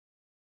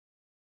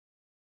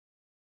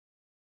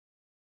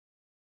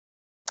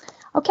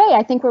Okay,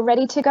 I think we're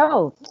ready to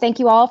go. Thank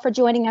you all for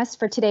joining us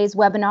for today's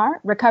webinar,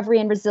 Recovery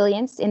and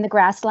Resilience in the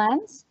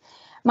Grasslands.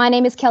 My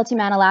name is Kelty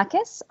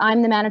Manalakis.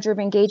 I'm the Manager of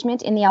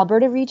Engagement in the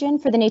Alberta region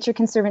for the Nature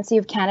Conservancy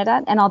of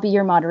Canada, and I'll be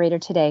your moderator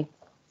today.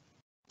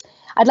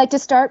 I'd like to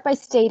start by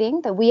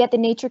stating that we at the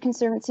Nature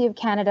Conservancy of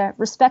Canada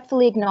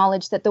respectfully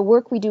acknowledge that the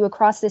work we do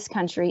across this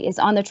country is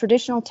on the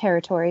traditional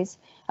territories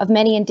of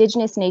many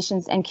Indigenous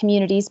nations and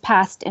communities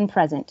past and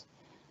present.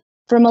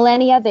 For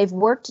millennia, they've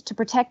worked to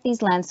protect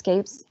these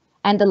landscapes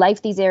and the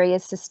life these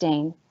areas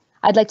sustain.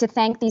 I'd like to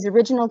thank these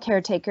original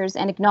caretakers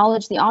and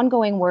acknowledge the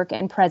ongoing work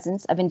and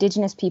presence of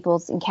Indigenous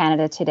peoples in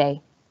Canada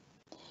today.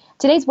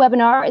 Today's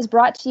webinar is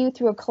brought to you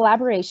through a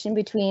collaboration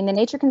between the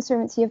Nature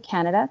Conservancy of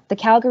Canada, the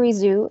Calgary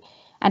Zoo,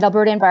 and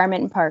Alberta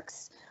Environment and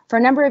Parks. For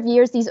a number of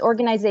years, these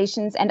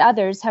organizations and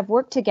others have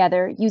worked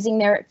together using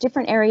their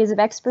different areas of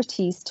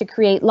expertise to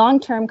create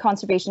long-term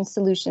conservation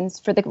solutions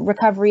for the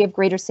recovery of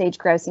greater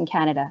sage-grouse in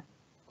Canada.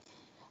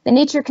 The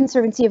Nature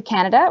Conservancy of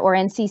Canada, or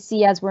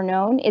NCC as we're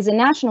known, is a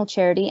national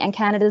charity and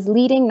Canada's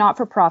leading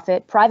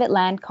not-for-profit private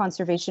land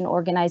conservation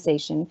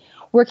organization,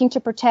 working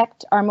to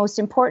protect our most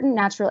important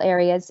natural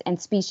areas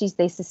and species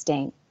they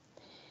sustain.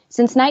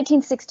 Since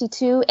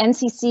 1962,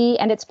 NCC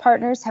and its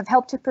partners have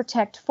helped to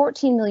protect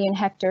 14 million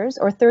hectares,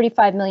 or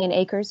 35 million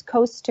acres,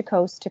 coast to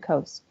coast to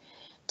coast.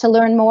 To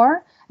learn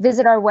more,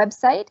 visit our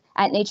website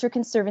at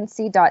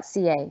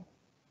natureconservancy.ca.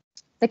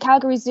 The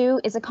Calgary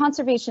Zoo is a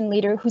conservation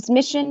leader whose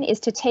mission is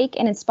to take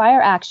and inspire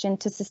action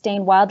to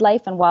sustain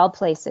wildlife and wild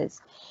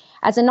places.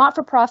 As a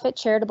not-for-profit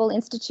charitable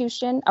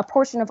institution, a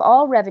portion of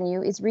all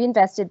revenue is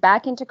reinvested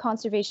back into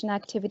conservation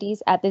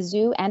activities at the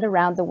zoo and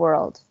around the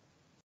world.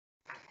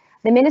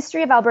 The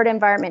Ministry of Alberta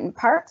Environment and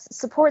Parks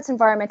supports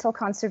environmental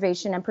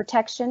conservation and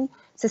protection,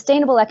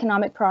 sustainable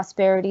economic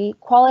prosperity,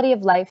 quality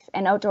of life,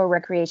 and outdoor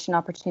recreation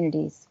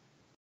opportunities.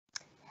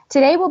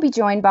 Today we'll be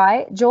joined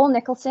by Joel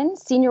Nicholson,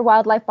 Senior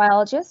Wildlife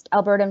Biologist,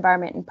 Alberta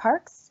Environment and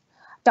Parks,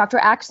 Dr.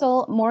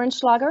 Axel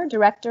Mohrenschlager,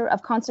 Director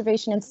of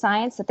Conservation and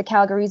Science at the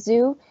Calgary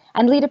Zoo,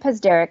 and Lita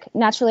Pezderek,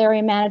 Natural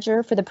Area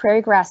Manager for the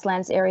Prairie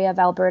Grasslands area of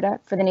Alberta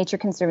for the Nature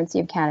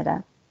Conservancy of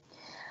Canada.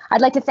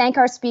 I'd like to thank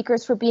our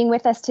speakers for being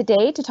with us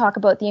today to talk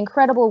about the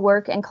incredible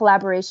work and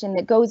collaboration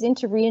that goes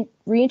into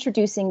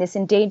reintroducing this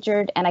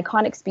endangered and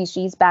iconic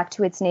species back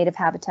to its native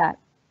habitat.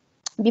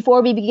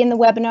 Before we begin the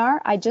webinar,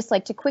 I'd just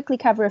like to quickly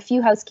cover a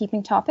few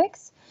housekeeping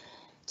topics.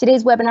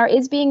 Today's webinar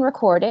is being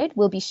recorded.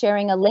 We'll be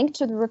sharing a link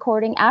to the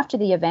recording after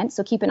the event,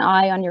 so keep an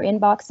eye on your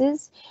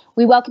inboxes.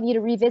 We welcome you to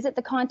revisit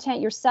the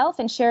content yourself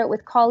and share it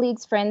with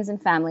colleagues, friends,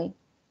 and family.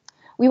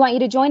 We want you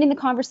to join in the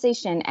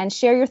conversation and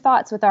share your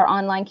thoughts with our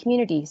online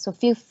community, so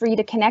feel free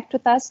to connect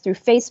with us through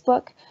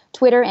Facebook,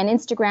 Twitter, and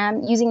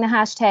Instagram using the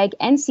hashtag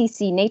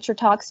NCC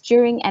NatureTalks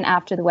during and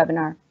after the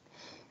webinar.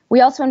 We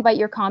also invite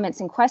your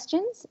comments and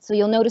questions, so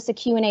you'll notice a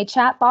Q&A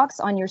chat box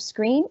on your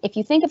screen. If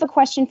you think of a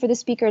question for the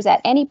speakers at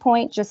any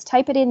point, just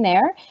type it in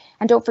there,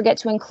 and don't forget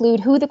to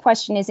include who the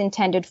question is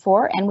intended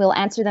for, and we'll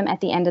answer them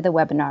at the end of the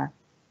webinar.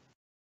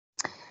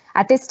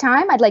 At this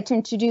time, I'd like to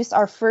introduce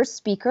our first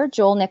speaker,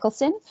 Joel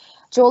Nicholson.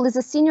 Joel is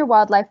a Senior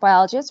Wildlife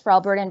Biologist for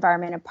Alberta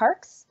Environment and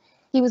Parks.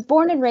 He was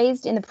born and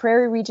raised in the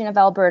Prairie region of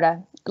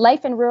Alberta.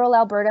 Life in rural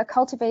Alberta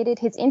cultivated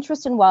his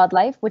interest in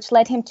wildlife, which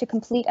led him to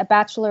complete a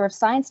Bachelor of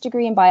Science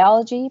degree in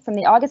biology from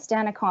the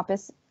Augustana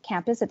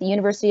campus at the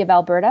University of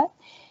Alberta.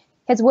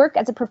 His work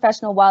as a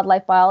professional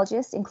wildlife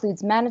biologist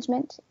includes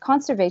management,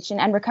 conservation,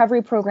 and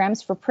recovery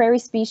programs for prairie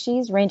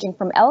species ranging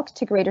from elk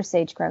to greater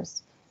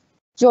sage-grouse.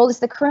 Joel is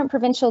the current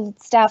provincial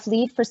staff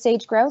lead for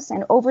sage-grouse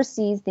and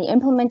oversees the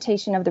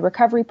implementation of the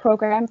recovery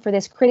program for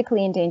this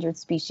critically endangered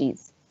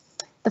species.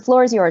 The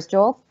floor is yours,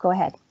 Joel. Go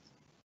ahead.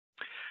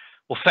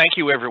 Well, thank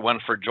you everyone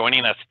for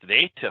joining us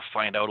today to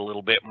find out a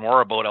little bit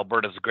more about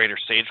Alberta's Greater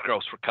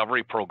Sage-Grouse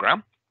Recovery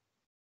Program.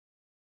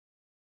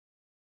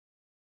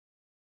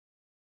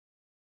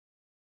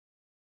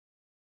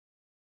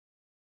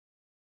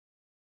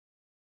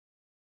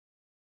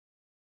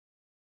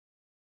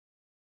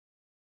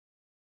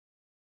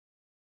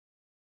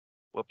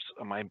 Whoops,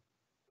 am I?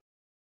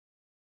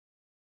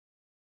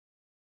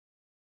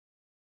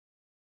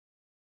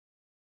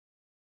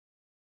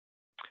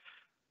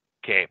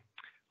 Okay.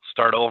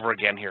 Start over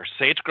again here.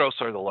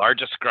 Sage-grouse are the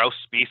largest grouse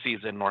species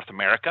in North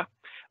America.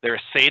 They're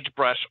a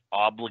sagebrush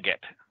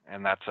obligate,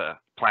 and that's a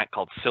plant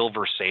called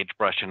silver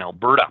sagebrush in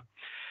Alberta.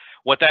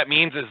 What that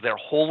means is they're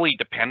wholly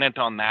dependent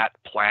on that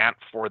plant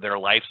for their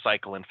life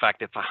cycle. In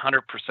fact, it's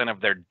 100%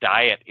 of their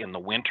diet in the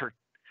winter.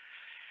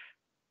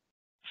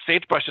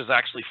 Sagebrush is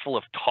actually full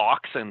of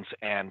toxins,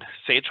 and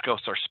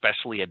sage-grouse are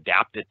specially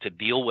adapted to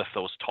deal with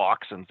those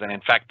toxins. And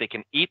in fact, they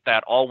can eat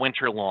that all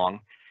winter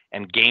long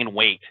and gain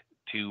weight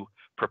to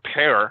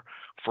prepare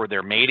for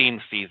their mating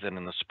season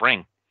in the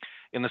spring.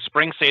 In the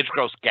spring,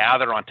 sage-grouse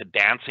gather onto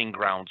dancing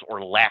grounds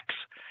or leks,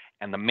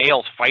 and the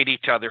males fight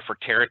each other for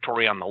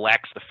territory on the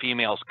leks. The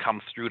females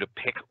come through to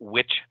pick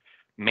which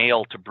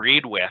male to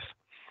breed with.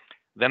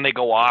 Then they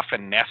go off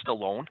and nest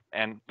alone,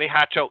 and they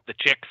hatch out the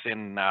chicks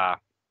in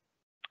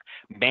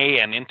May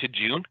and into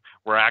June.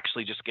 We're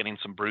actually just getting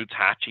some broods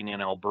hatching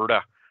in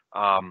Alberta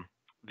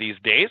these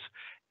days,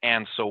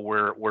 and so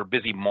we're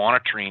busy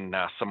monitoring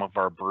some of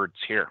our birds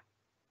here.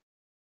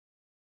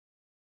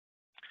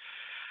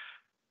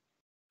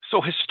 So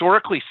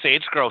historically,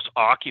 sage-grouse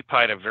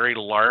occupied a very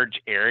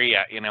large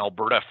area in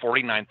Alberta,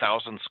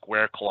 49,000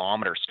 square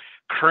kilometers.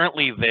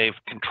 Currently, they've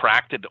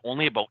contracted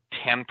only about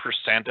 10%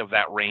 of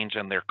that range,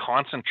 and they're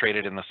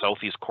concentrated in the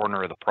southeast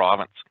corner of the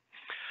province.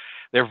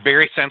 They're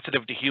very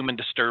sensitive to human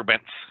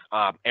disturbance.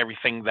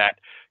 Everything that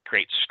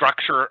creates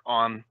structure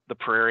on the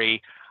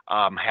prairie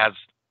has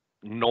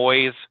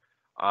noise.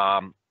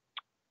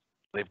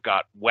 They've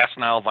got West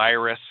Nile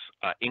virus,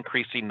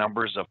 increasing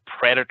numbers of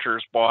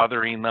predators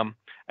bothering them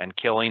and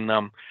killing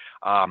them.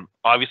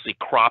 Obviously,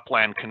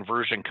 cropland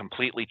conversion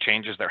completely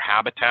changes their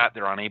habitat.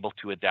 They're unable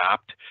to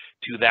adapt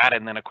to that.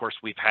 And then, of course,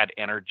 we've had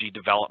energy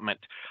development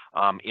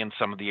in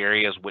some of the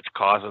areas, which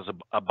causes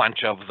a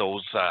bunch of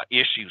those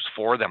issues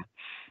for them.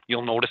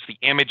 You'll notice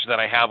the image that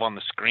I have on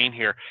the screen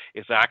here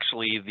is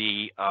actually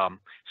the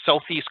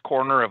southeast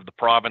corner of the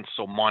province.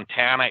 So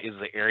Montana is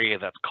the area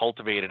that's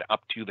cultivated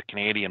up to the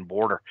Canadian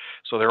border.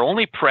 So they're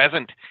only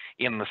present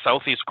in the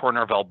southeast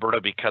corner of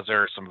Alberta because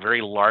there are some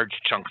very large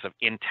chunks of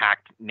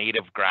intact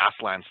native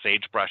grassland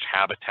sagebrush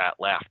habitat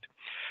left.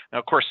 Now,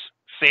 of course,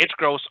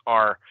 sage-grouse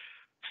are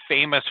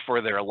famous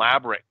for their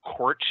elaborate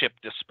courtship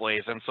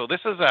displays. And so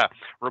this is a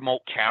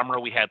remote camera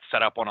we had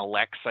set up on a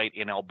lek site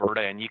in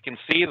Alberta, and you can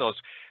see those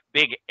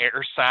big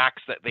air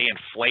sacs that they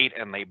inflate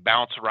and they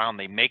bounce around.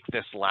 They make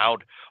this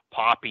loud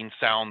popping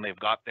sound. They've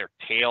got their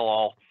tail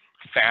all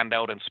fanned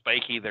out and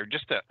spiky. They're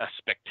just a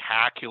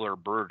spectacular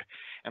bird.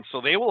 And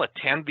so they will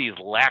attend these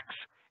leks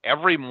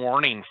every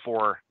morning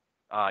for,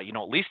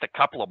 at least a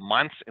couple of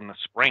months in the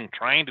spring,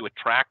 trying to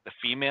attract the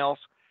females.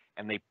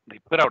 And they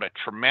put out a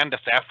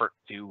tremendous effort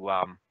to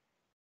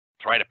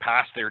try to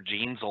pass their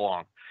genes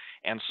along.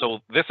 And so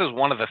this is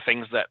one of the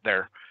things that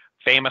they're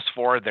famous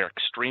for. They're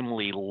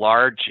extremely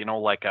large,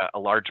 like a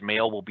large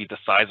male will be the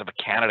size of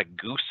a Canada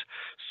goose.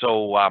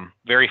 So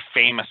very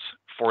famous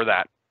for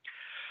that.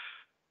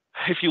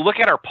 If you look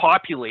at our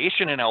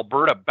population in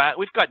Alberta,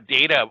 we've got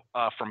data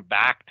from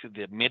back to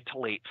the mid to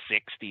late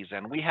 60s,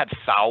 and we had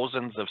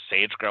thousands of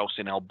sage-grouse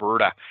in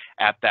Alberta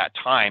at that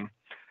time.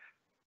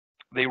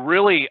 They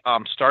really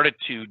started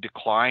to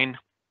decline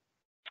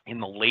in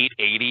the late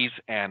 80s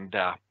and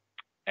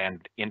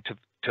into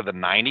the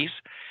 90s.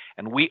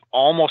 And we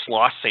almost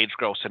lost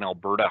sage-grouse in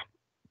Alberta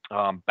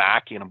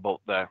back in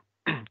about the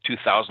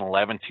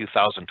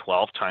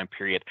 2011-2012 time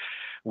period.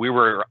 We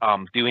were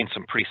doing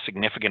some pretty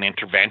significant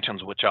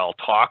interventions, which I'll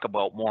talk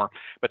about more.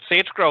 But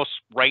sage-grouse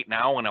right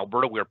now in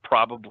Alberta, we're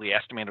probably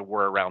estimated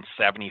we're around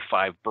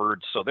 75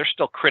 birds. So they're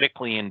still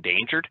critically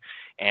endangered.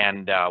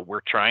 And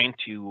we're trying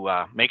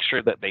to make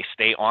sure that they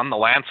stay on the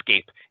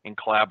landscape in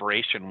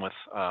collaboration with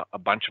a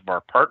bunch of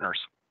our partners.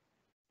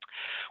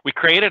 We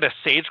created a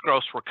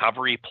sage-grouse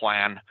recovery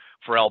plan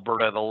for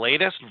Alberta. The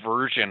latest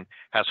version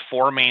has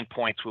 4 main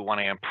points. We want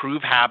to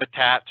improve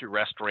habitat through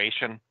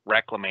restoration,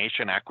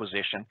 reclamation,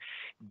 acquisition,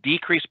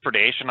 decrease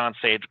predation on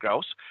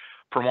sage-grouse,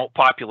 promote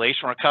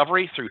population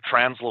recovery through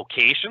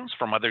translocations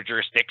from other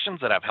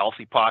jurisdictions that have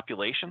healthy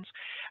populations,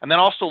 and then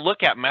also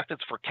look at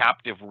methods for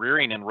captive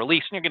rearing and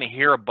release. And you're going to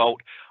hear about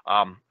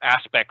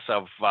aspects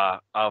of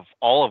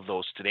all of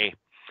those today.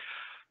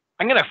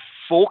 I'm going to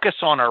focus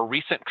on our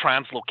recent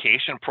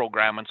translocation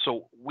program. And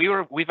so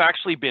we've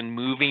actually been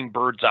moving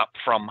birds up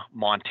from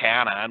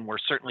Montana, and we're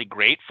certainly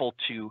grateful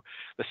to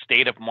the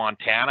state of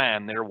Montana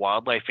and their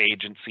wildlife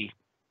agency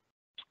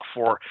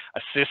for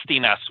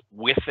assisting us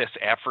with this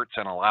efforts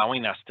and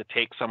allowing us to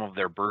take some of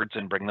their birds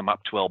and bring them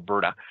up to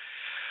Alberta.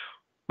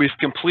 We've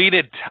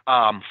completed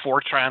 4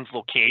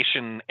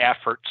 translocation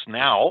efforts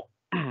now,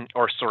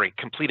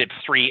 completed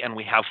 3, and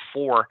we have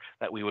 4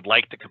 that we would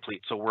like to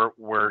complete. So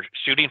we're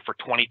shooting for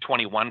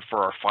 2021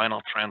 for our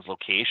final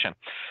translocation.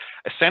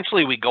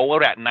 Essentially, we go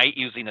out at night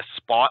using a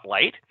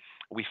spotlight.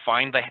 We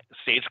find the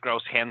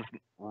sage-grouse hens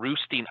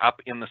roosting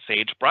up in the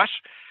sagebrush.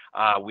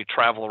 We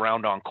travel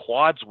around on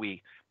quads.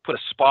 We put a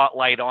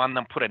spotlight on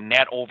them, put a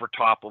net over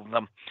top of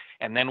them,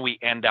 and then we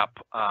end up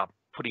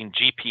putting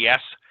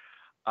GPS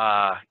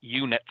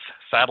units,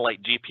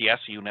 satellite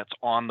GPS units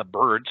on the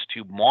birds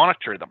to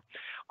monitor them.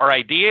 Our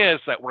idea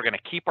is that we're going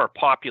to keep our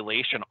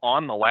population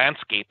on the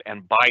landscape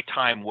and buy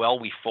time while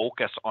we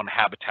focus on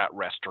habitat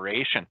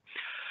restoration.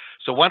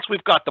 So once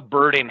we've got the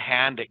bird in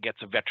hand, it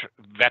gets a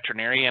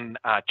veterinarian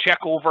check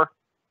over.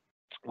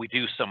 We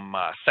do some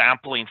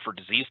sampling for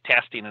disease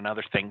testing and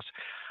other things.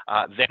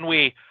 Then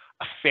we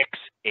affix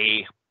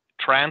a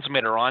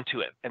transmitter onto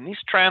it. And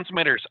these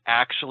transmitters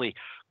actually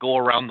go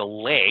around the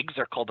legs.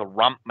 They're called a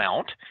rump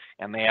mount,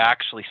 and they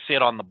actually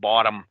sit on the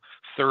bottom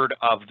third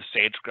of the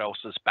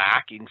sage-grouse's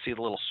back. You can see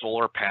the little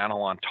solar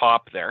panel on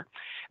top there.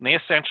 And they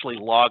essentially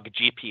log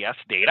GPS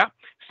data,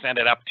 send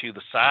it up to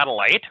the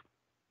satellite,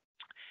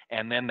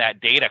 and then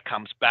that data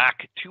comes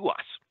back to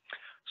us.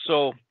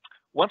 So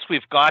once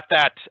we've got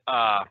that,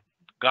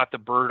 got the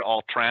bird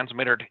all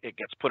transmitted, it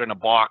gets put in a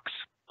box,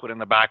 put in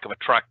the back of a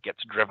truck, gets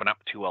driven up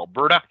to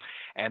Alberta,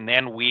 and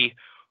then we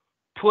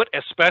put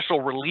a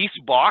special release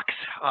box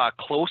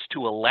close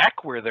to a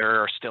lek where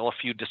there are still a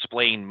few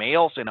displaying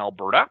males in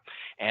Alberta,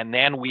 and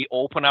then we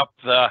open up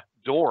the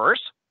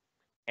doors,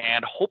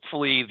 and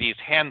hopefully these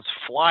hens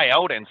fly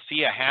out and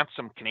see a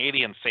handsome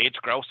Canadian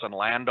sage-grouse and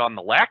land on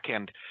the lek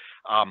and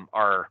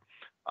are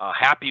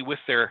happy with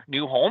their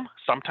new home.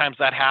 Sometimes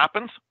that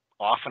happens,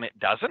 often it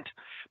doesn't,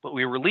 but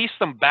we release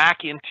them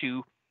back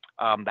into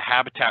the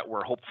habitat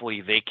where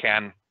hopefully they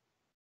can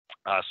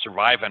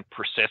survive and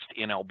persist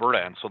in Alberta.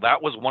 And so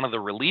that was one of the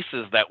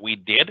releases that we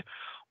did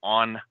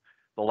on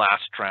the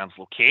last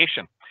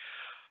translocation.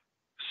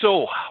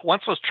 So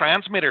once those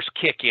transmitters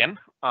kick in,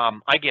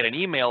 I get an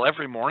email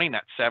every morning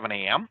at 7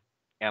 a.m.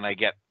 and I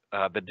get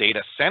the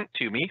data sent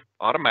to me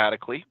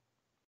automatically.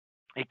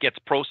 It gets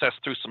processed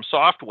through some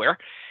software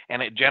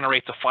and it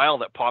generates a file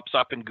that pops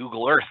up in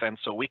Google Earth. And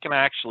so we can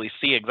actually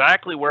see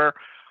exactly where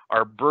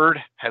our bird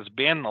has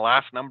been the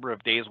last number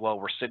of days while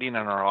we're sitting in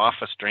our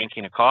office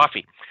drinking a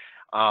coffee.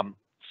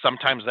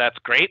 Sometimes that's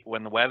great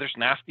when the weather's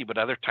nasty, but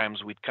other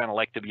times we'd kind of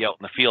like to be out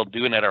in the field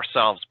doing it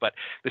ourselves. But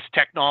this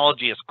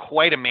technology is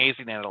quite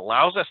amazing, and it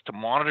allows us to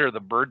monitor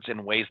the birds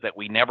in ways that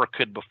we never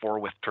could before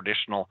with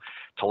traditional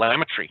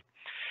telemetry.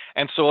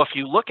 And so if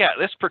you look at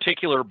this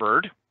particular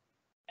bird,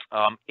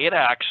 it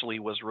actually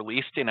was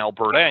released in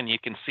Alberta, and you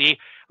can see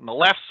on the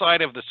left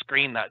side of the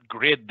screen, that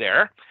grid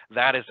there,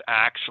 that is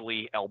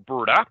actually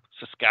Alberta,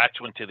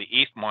 Saskatchewan to the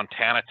east,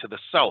 Montana to the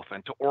south.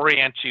 And to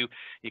orient you,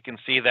 you can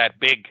see that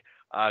big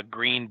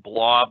green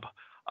blob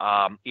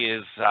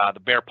is the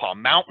Bear Paw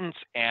Mountains,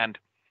 and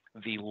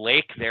the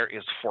lake there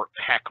is Fort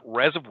Peck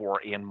Reservoir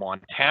in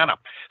Montana.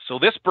 So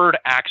this bird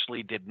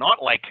actually did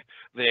not like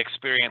the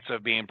experience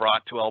of being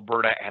brought to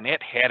Alberta, and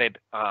it headed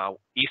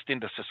east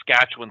into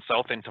Saskatchewan,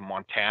 south into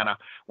Montana,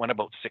 went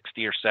about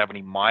 60 or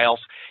 70 miles.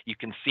 You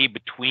can see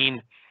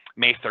between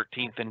May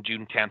 13th and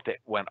June 10th, it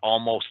went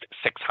almost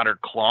 600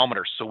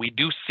 kilometers. So we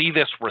do see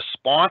this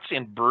response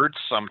in birds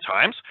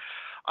sometimes,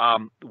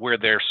 where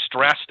they're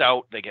stressed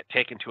out, they get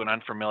taken to an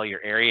unfamiliar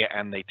area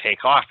and they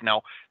take off.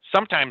 Now,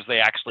 sometimes they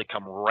actually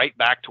come right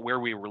back to where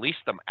we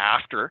released them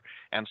after,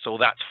 and so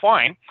that's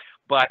fine.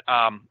 But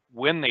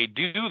when they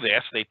do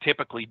this, they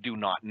typically do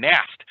not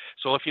nest.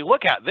 So if you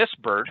look at this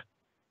bird,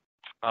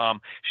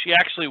 she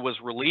actually was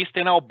released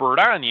in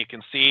Alberta, and you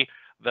can see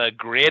the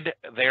grid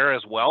there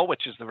as well,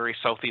 which is the very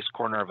southeast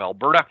corner of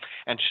Alberta.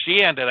 And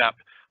she ended up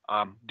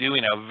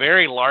doing a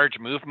very large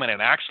movement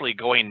and actually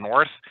going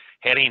north,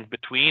 heading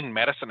between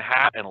Medicine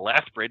Hat and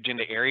Lethbridge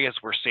into areas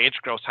where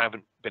sage-grouse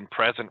haven't been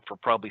present for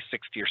probably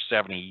 60 or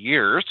 70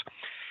 years.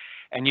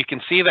 And you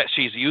can see that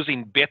she's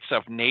using bits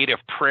of native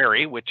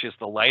prairie, which is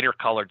the lighter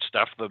colored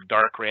stuff, the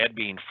dark red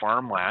being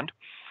farmland.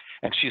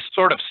 And she's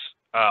sort of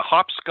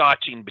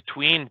hopscotching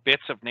between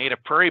bits of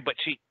native prairie, but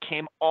she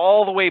came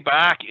all the way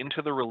back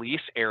into the release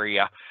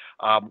area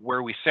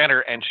where we sent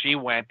her, and she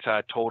went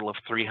a total of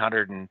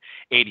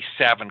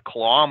 387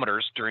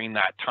 kilometers during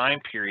that time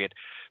period.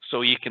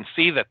 So you can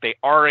see that they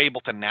are able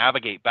to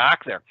navigate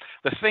back there.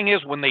 The thing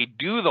is, when they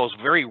do those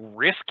very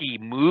risky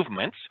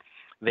movements,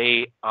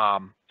 they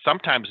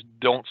sometimes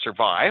don't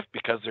survive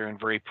because they're in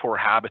very poor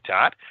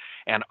habitat,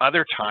 and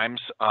other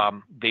times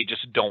they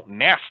just don't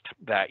nest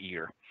that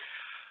year.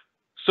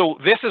 So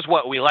this is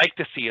what we like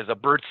to see, is a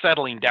bird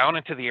settling down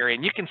into the area.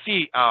 And you can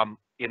see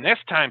in this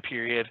time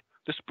period,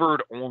 this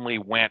bird only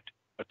went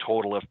a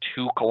total of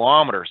 2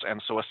 kilometers.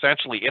 And so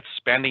essentially it's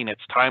spending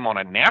its time on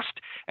a nest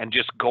and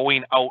just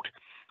going out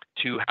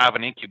to have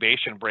an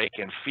incubation break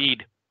and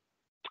feed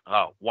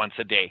once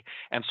a day.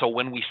 And so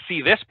when we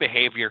see this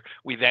behavior,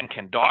 we then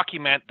can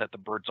document that the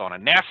bird's on a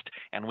nest,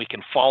 and we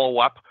can follow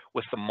up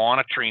with the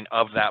monitoring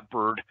of that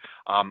bird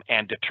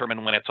and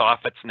determine when it's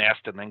off its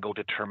nest, and then go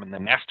determine the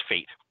nest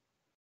fate.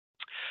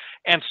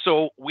 And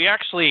so we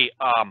actually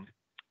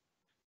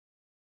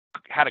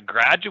had a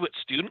graduate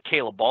student,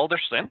 Kayla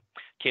Balderson.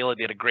 Kayla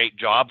did a great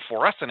job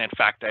for us, and in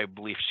fact, I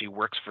believe she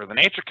works for the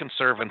Nature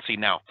Conservancy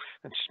now.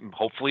 And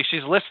hopefully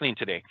she's listening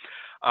today.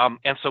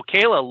 And so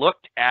Kayla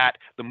looked at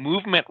the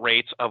movement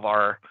rates of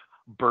our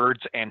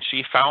birds, and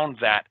she found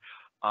that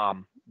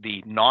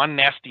the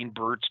non-nesting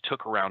birds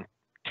took around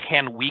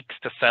 10 weeks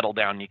to settle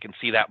down. You can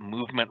see that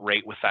movement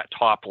rate with that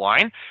top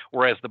line,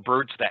 whereas the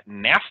birds that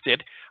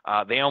nested,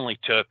 they only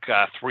took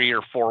 3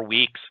 or 4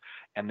 weeks,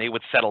 and they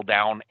would settle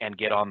down and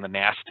get on the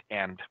nest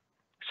and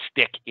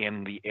stick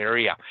in the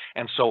area.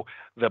 And so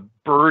the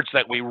birds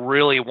that we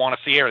really want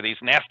to see are these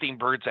nesting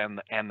birds, and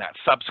that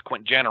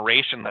subsequent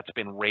generation that's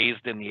been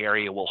raised in the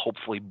area will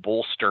hopefully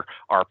bolster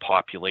our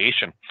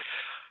population.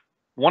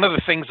 One of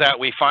the things that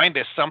we find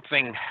is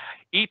something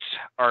eats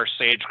our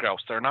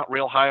sage-grouse. They're not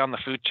real high on the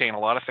food chain. A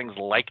lot of things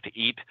like to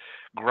eat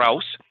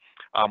grouse.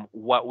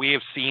 What we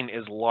have seen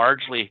is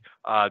largely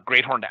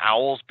great horned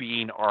owls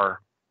being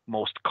our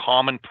most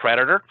common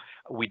predator.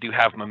 We do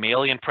have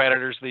mammalian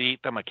predators that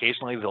eat them.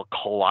 Occasionally they'll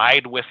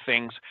collide with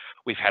things.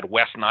 We've had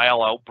West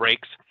Nile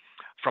outbreaks.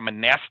 From a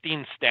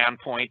nesting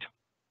standpoint,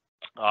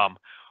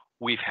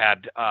 We've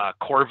had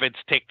corvids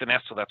take the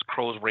nest, so that's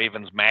crows,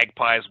 ravens,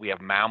 magpies. We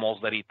have mammals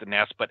that eat the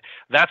nest, but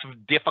that's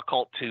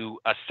difficult to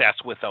assess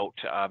without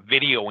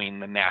videoing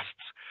the nests.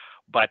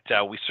 But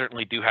we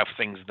certainly do have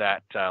things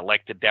that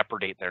like to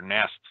depredate their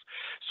nests.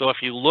 So if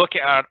you look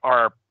at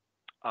our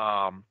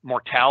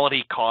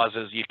mortality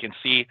causes, you can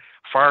see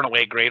far and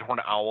away great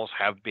horned owls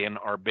have been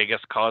our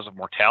biggest cause of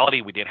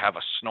mortality. We did have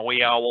a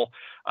snowy owl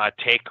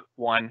take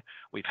one.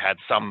 We've had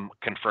some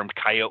confirmed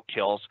coyote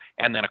kills,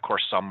 and then of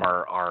course some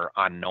are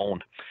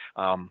unknown.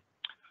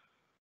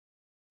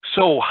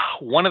 So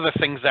one of the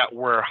things that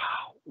we're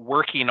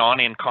working on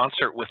in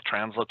concert with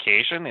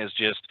translocation is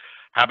just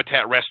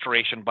habitat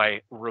restoration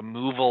by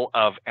removal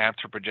of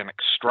anthropogenic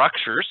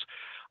structures.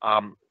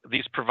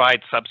 These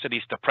provide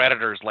subsidies to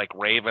predators like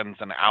ravens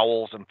and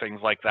owls and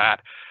things like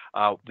that.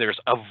 There's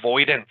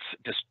avoidance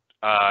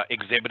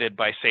exhibited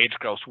by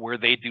sage-grouse where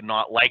they do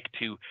not like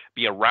to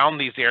be around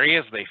these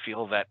areas. They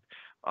feel that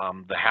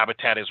the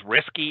habitat is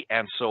risky,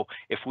 and so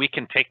if we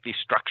can take these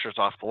structures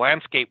off the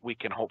landscape, we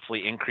can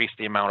hopefully increase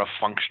the amount of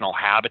functional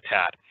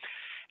habitat.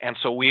 And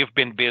so we've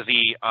been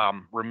busy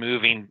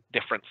removing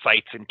different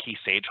sites in key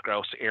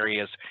sage-grouse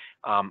areas,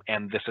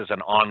 and this is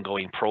an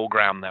ongoing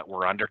program that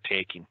we're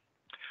undertaking.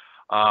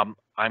 I'm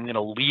going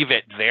to leave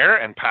it there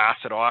and pass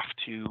it off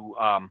to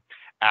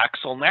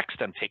Axel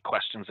next and take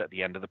questions at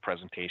the end of the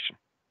presentation.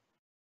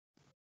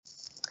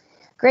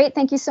 Great,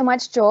 thank you so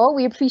much, Joel.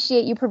 We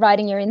appreciate you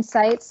providing your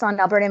insights on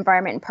Alberta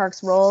Environment and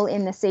Parks' role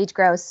in the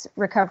sage-grouse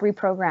recovery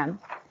program.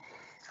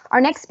 Our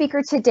next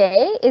speaker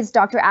today is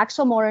Dr.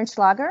 Axel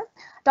Morgenschlager.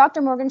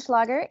 Dr.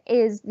 Morgenschlager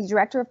is the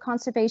Director of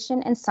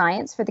Conservation and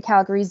Science for the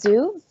Calgary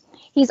Zoo.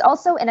 He's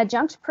also an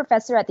adjunct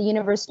professor at the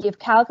University of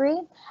Calgary,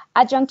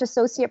 adjunct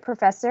associate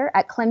professor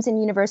at Clemson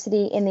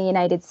University in the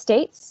United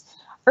States,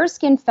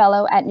 Erskine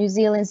Fellow at New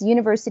Zealand's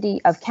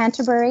University of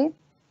Canterbury,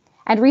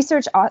 and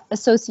research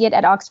associate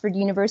at Oxford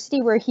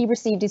University, where he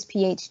received his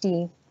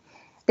PhD.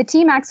 The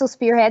team Axel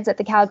spearheads at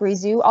the Calgary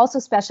Zoo also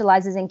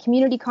specializes in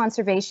community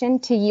conservation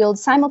to yield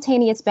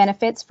simultaneous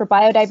benefits for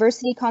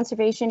biodiversity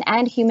conservation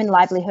and human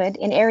livelihood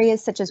in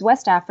areas such as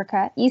West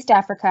Africa, East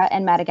Africa,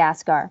 and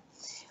Madagascar.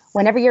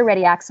 Whenever you're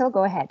ready, Axel,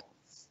 go ahead.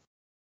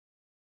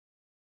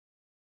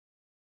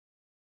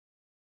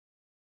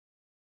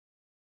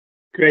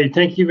 Great,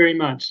 thank you very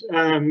much.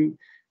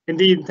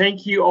 Indeed,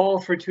 thank you all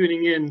for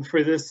tuning in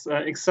for this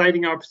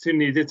exciting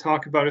opportunity to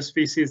talk about a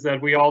species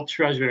that we all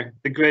treasure,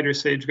 the greater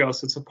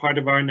sage-grouse. It's a part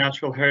of our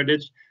natural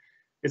heritage.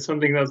 It's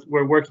something that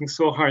we're working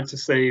so hard to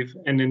save,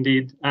 and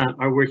indeed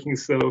are working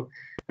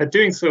at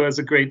doing so as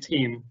a great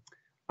team.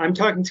 I'm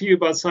talking to you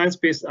about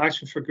science-based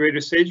action for greater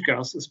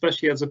sage-grouse,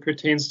 especially as it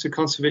pertains to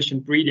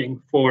conservation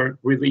breeding for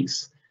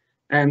release.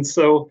 And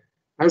so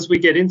as we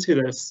get into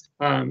this,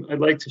 I'd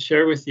like to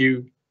share with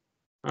you,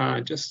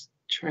 just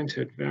trying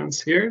to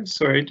advance here.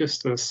 Sorry,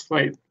 just a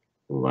slight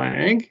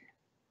lag.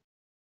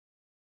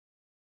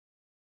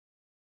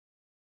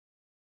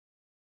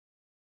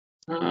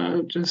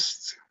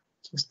 Just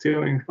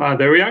doing,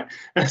 there we are.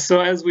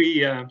 So as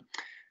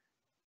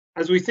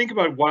we think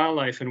about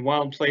wildlife and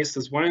wild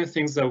places, one of the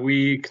things that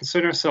we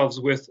concern ourselves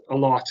with a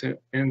lot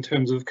in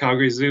terms of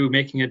Calgary Zoo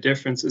making a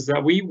difference is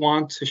that we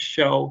want to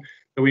show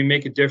that we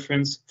make a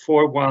difference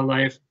for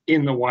wildlife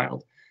in the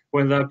wild,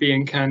 whether that be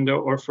in Canada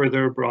or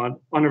further abroad,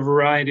 on a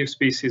variety of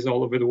species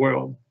all over the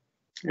world.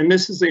 And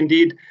this is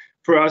indeed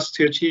for us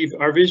to achieve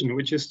our vision,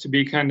 which is to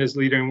be Canada's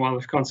leader in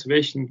wildlife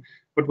conservation.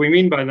 What we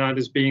mean by that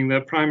is being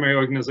the primary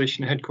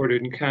organization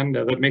headquartered in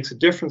Canada that makes a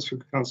difference for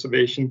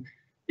conservation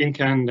in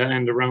Canada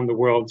and around the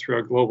world through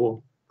our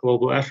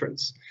global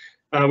efforts.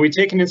 We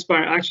take and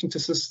inspire action to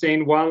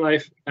sustain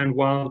wildlife and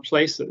wild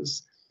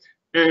places.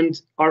 And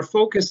our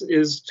focus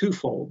is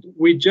twofold.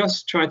 We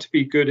just try to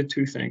be good at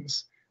two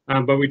things.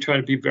 But we try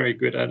to be very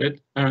good at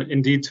it,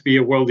 indeed to be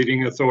a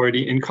world-leading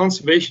authority in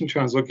conservation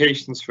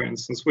translocations, for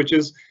instance, which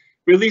is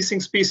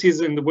releasing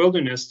species in the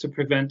wilderness to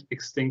prevent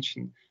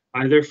extinction,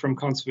 either from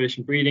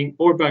conservation breeding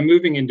or by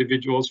moving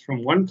individuals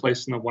from one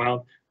place in the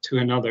wild to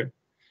another.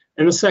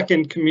 And the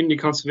second, community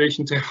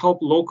conservation, to help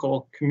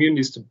local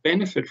communities to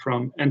benefit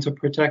from and to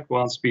protect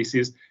wild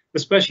species,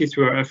 especially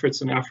through our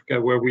efforts in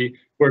Africa, where we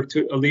work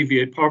to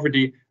alleviate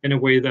poverty in a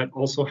way that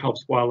also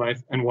helps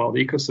wildlife and wild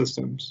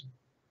ecosystems.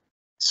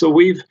 So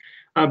we've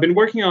been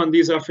working on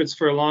these efforts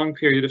for a long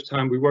period of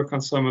time. We work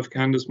on some of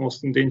Canada's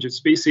most endangered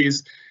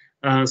species,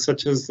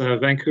 such as the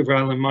Vancouver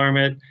Island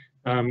marmot,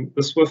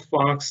 the swift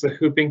fox, the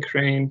whooping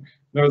crane,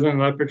 northern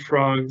leopard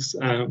frogs,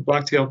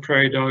 black-tailed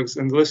prairie dogs,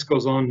 and the list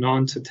goes on and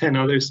on to 10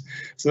 others.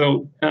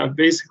 So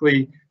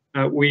basically,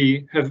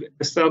 we have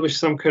established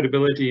some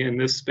credibility in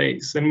this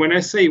space. And when I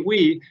say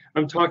we,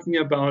 I'm talking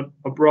about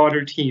a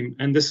broader team.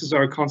 And this is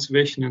our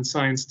conservation and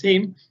science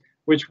team,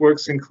 which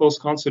works in close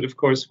concert, of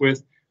course,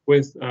 with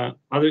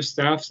other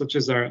staff, such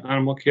as our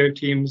animal care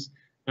teams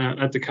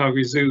at the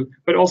Calgary Zoo,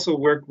 but also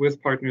work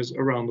with partners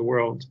around the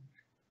world.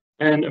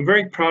 And I'm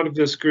very proud of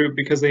this group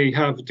because they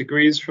have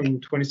degrees from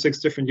 26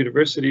 different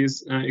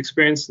universities,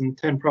 experience in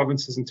 10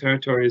 provinces and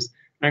territories,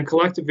 and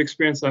collective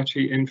experience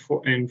actually in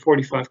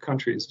 45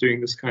 countries doing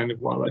this kind of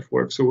wildlife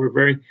work. So we're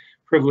very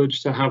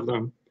privileged to have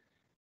them.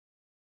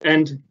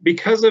 And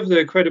because of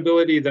the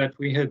credibility that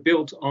we had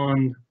built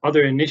on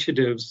other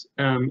initiatives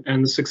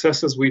and the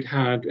successes we'd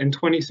had, in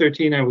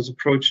 2013, I was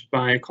approached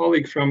by a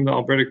colleague from the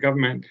Alberta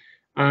government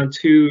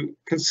to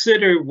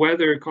consider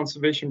whether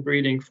conservation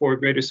breeding for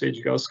greater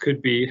sage-grouse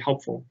could be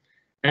helpful.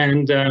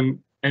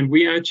 And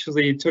we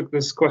actually took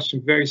this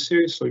question very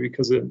seriously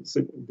because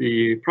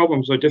the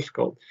problems are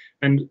difficult.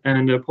 And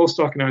a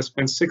postdoc and I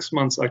spent 6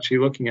 months actually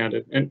looking at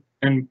it.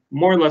 And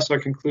more or less our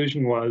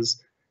conclusion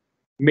was,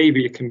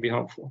 maybe it can be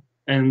helpful.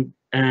 And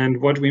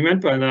what we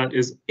meant by that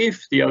is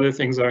if the other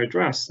things are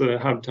addressed, the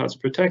habitat's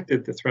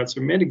protected, the threats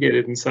are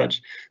mitigated and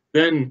such,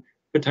 then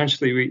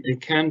potentially it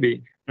can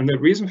be. And the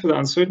reason for the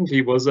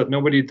uncertainty was that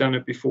nobody had done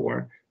it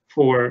before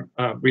for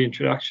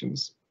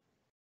reintroductions.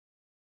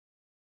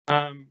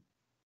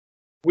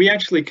 We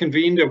actually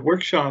convened a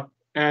workshop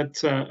at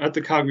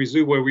the Calgary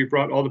Zoo where we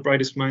brought all the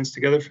brightest minds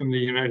together from the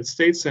United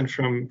States and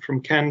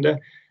from Canada,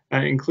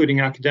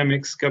 including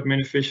academics,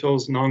 government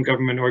officials,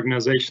 non-government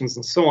organizations,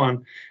 and so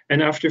on.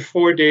 And after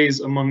 4 days,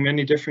 among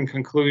many different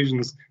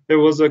conclusions, there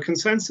was a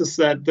consensus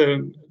that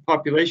the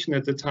population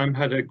at the time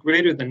had a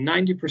greater than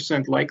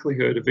 90%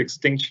 likelihood of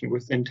extinction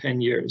within 10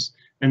 years,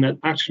 and that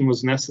action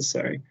was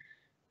necessary.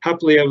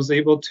 Happily, I was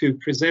able to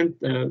present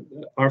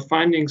our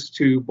findings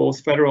to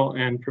both federal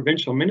and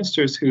provincial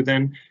ministers who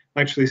then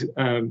actually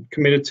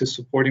committed to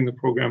supporting the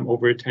program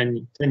over a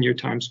 10-year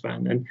time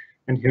span.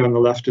 And here on the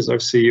left is our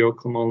CEO,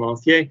 Clément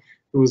Lantier,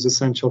 who was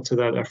essential to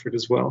that effort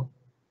as well.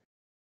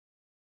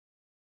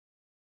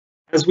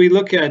 As we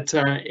look at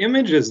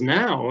images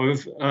now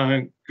of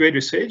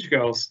greater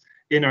sage-grouse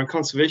in our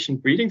conservation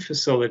breeding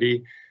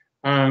facility,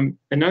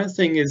 another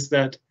thing is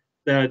that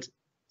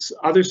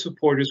other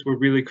supporters were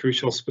really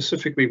crucial,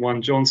 specifically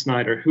one, Joan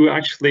Snyder, who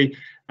actually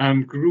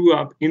grew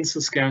up in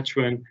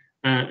Saskatchewan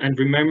and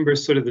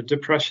remembers sort of the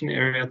Depression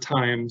era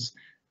times,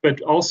 but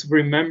also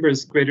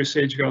remembers greater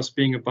sage-grouse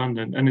being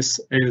abundant and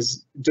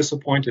is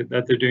disappointed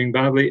that they're doing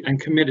badly and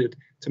committed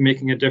to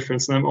making a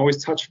difference. And I'm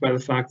always touched by the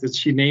fact that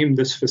she named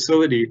this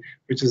facility,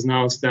 which is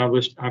now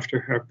established after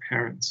her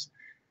parents.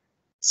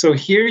 So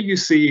here you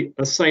see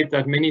a site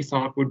that many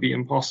thought would be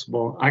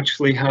impossible,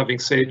 actually having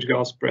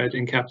sage-grouse bred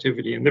in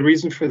captivity. And the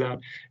reason for that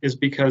is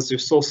because they're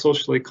so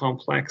socially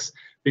complex,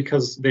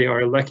 because they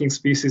are a lekking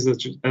species,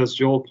 as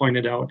Joel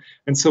pointed out.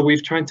 And so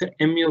we've tried to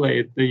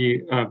emulate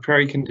the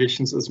prairie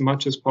conditions as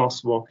much as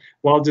possible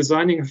while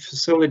designing a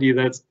facility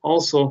that's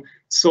also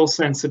so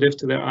sensitive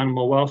to their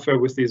animal welfare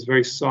with these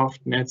very soft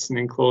nets and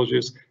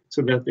enclosures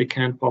so that they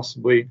can't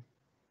possibly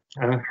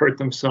hurt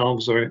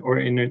themselves or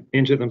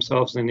injure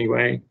themselves in any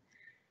way.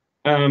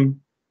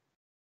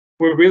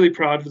 We're really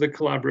proud of the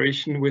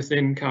collaboration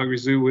within Calgary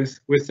Zoo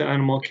with the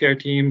animal care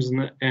teams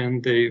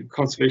and the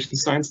conservation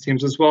science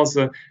teams, as well as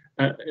the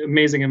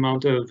amazing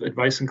amount of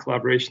advice and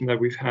collaboration that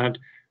we've had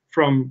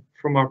from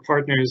our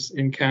partners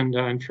in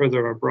Canada and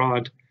further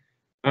abroad.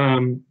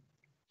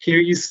 Here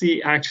you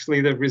see actually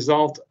the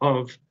result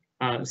of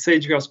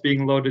sage-grouse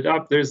being loaded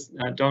up. There's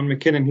Don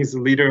McKinnon, he's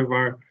the leader of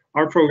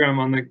our program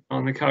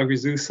on the Calgary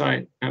Zoo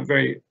site, a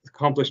very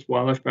accomplished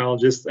wildlife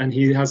biologist, and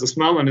he has a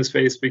smile on his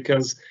face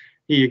because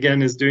he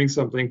again is doing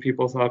something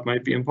people thought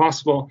might be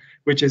impossible,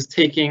 which is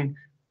taking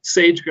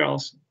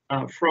sage-grouse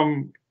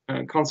from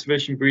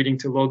conservation breeding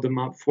to load them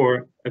up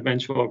for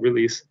eventual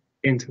release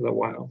into the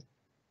wild.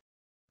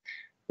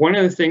 One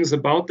of the things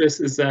about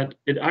this is that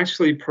it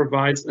actually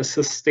provides a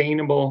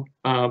sustainable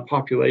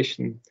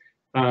population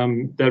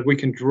that we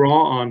can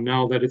draw on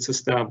now that it's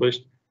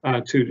established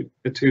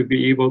to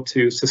be able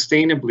to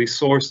sustainably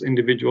source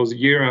individuals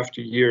year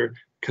after year,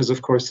 because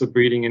of course the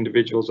breeding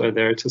individuals are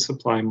there to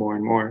supply more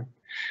and more.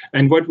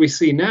 And what we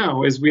see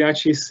now is we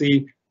actually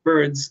see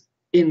birds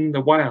in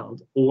the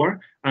wild, or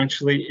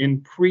actually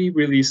in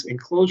pre-release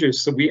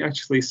enclosures. So we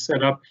actually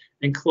set up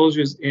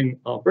enclosures in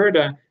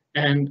Alberta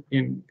and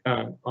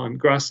on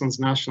Grasslands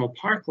National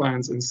Park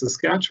lands in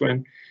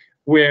Saskatchewan,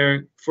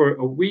 where for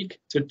a week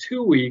to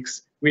 2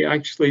 weeks, we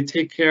actually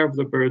take care of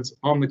the birds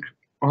on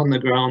the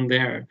ground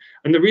there.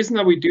 And the reason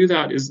that we do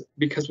that is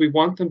because we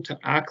want them to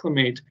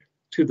acclimate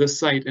to the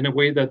site in a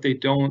way that they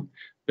don't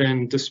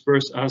then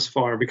disperse as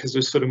far, because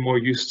they're sort of more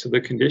used to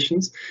the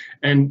conditions.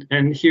 And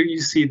here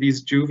you see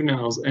these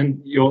juveniles, and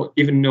you'll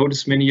even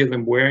notice many of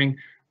them wearing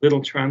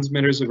little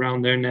transmitters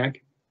around their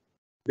neck.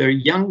 They're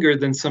younger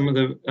than some of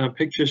the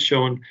pictures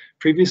shown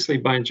previously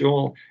by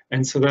Joel,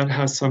 and so that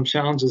has some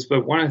challenges.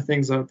 But one of the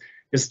things that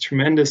is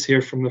tremendous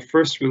here from the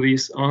first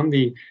release on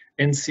the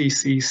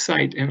NCC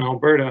site in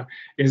Alberta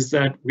is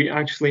that we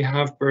actually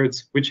have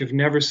birds which have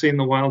never seen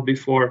the wild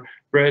before,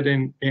 bred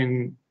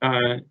in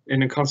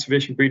a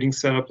conservation breeding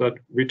setup that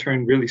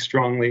return really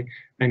strongly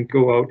and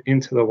go out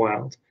into the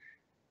wild.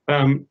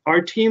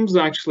 Our teams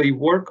actually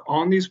work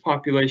on these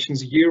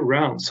populations year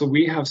round. So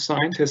we have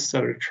scientists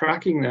that are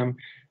tracking them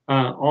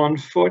on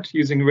foot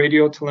using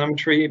radio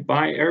telemetry,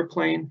 by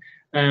airplane,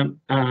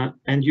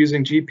 and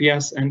using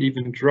GPS and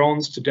even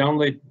drones to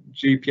download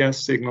GPS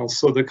signals.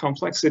 So the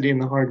complexity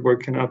and the hard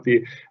work cannot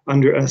be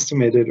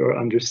underestimated or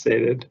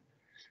understated.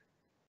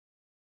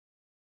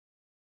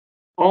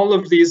 all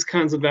of these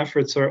kinds of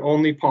efforts are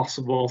only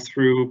possible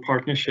through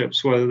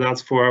partnerships, whether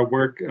that's for our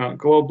work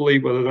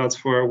globally, whether that's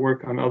for our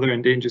work on other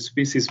endangered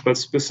species, but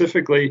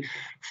specifically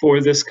for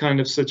this kind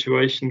of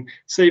situation.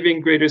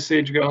 Saving greater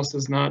sage-grouse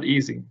is not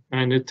easy,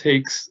 and it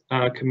takes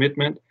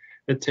commitment,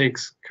 it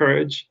takes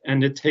courage,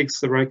 and it takes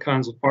the right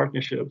kinds of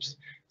partnerships.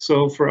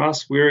 So for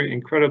us, we're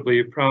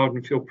incredibly proud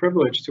and feel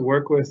privileged to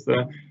work with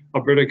the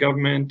Alberta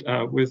government,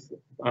 with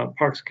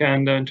Parks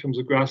Canada in terms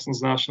of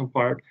Grasslands National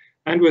Park,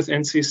 and with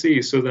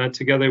NCC, so that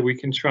together we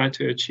can try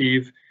to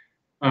achieve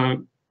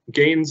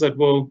gains that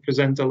will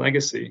present a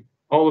legacy.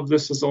 All of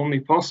this is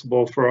only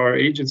possible for our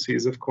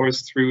agencies, of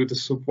course, through the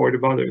support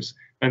of others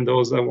and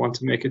those that want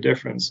to make a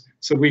difference.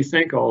 So we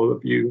thank all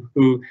of you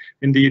who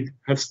indeed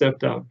have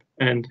stepped up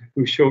and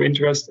who show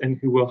interest and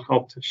who will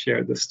help to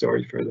share this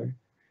story further.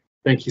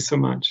 Thank you so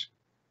much.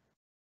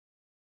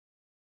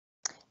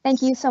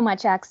 Thank you so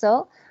much,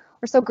 Axel.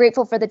 We're so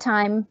grateful for the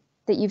time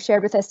that you've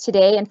shared with us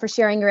today and for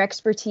sharing your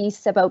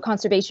expertise about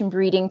conservation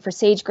breeding for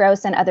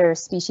sage-grouse and other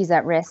species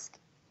at risk.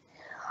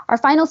 Our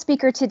final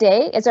speaker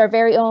today is our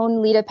very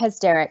own Lita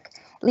Pezderek.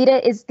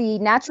 Lita is the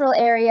Natural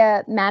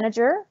Area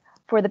Manager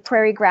for the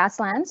Prairie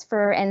Grasslands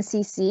for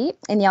NCC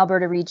in the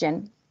Alberta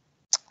region.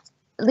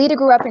 Lita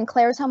grew up in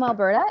Claresholm,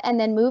 Alberta, and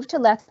then moved to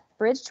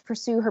Lethbridge to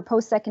pursue her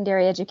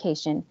post-secondary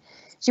education.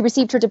 She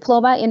received her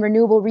diploma in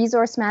renewable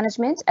resource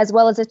management, as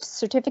well as a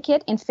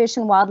certificate in fish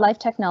and wildlife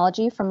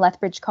technology from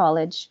Lethbridge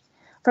College.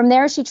 From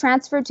there, she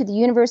transferred to the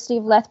University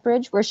of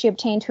Lethbridge, where she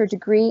obtained her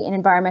degree in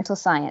environmental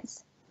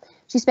science.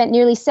 She spent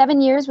nearly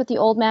 7 years with the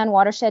Oldman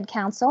Watershed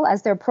Council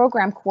as their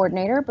program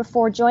coordinator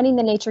before joining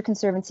the Nature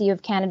Conservancy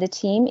of Canada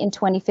team in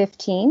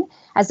 2015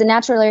 as the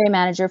Natural Area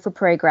Manager for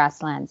Prairie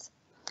Grasslands.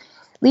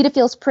 Lita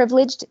feels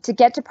privileged to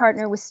get to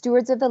partner with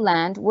stewards of the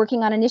land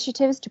working on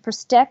initiatives to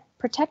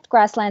protect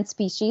grassland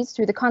species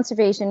through the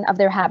conservation of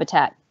their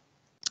habitat.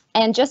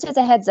 And just as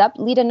a heads up,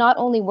 Lita not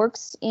only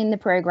works in the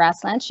prairie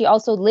grasslands, she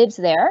also lives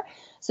there.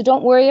 So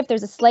don't worry if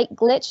there's a slight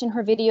glitch in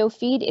her video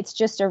feed. It's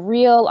just a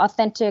real,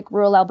 authentic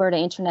rural Alberta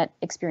internet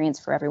experience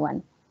for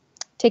everyone.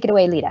 Take it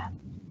away, Lita.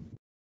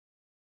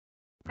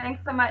 Thanks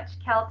so much,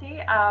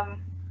 Kelty.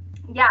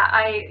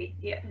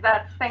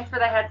 Thanks for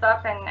the heads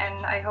up,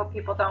 and I hope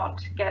people don't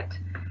get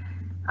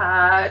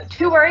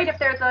too worried if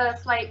there's a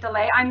slight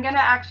delay. I'm going to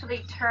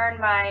actually turn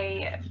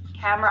my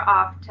camera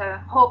off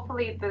to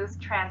hopefully boost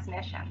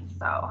transmission.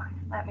 So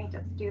let me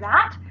just do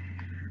that.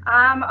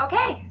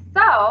 Okay,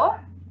 so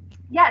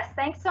yes,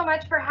 thanks so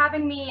much for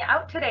having me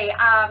out today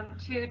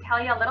to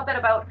tell you a little bit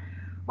about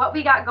what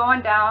we got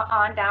going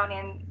down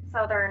in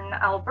southern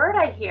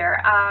Alberta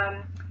here.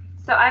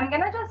 So I'm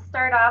going to just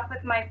start off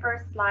with my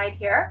first slide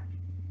here.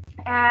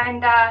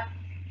 And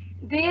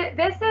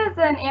this is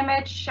an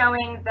image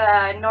showing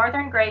the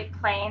northern Great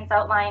Plains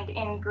outlined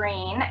in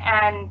green,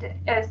 and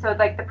so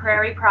like the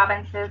prairie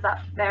provinces up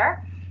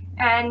there.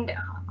 And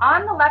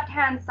on the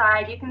left-hand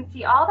side, you can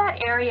see all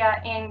that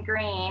area in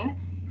green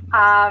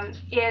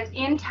is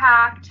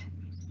intact,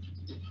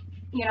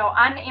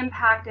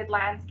 unimpacted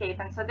landscape.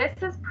 And so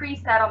this is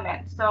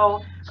pre-settlement.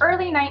 So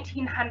early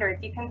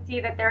 1900s, you can see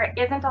that there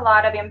isn't a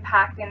lot of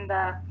impact in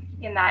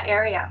that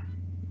area.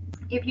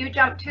 If you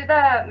jump to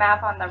the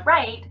map on the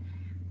right,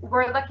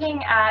 we're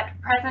looking at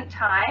present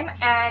time,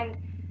 and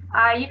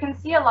you can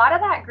see a lot of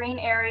that green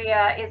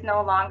area is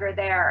no longer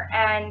there.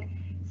 And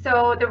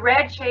so the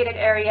red shaded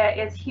area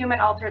is human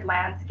altered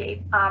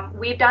landscape.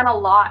 We've done a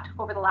lot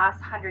over the last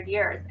 100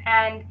 years.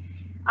 And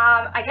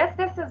I guess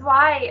this is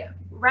why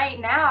right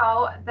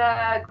now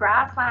the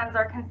grasslands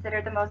are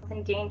considered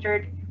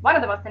one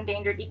of the most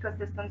endangered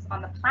ecosystems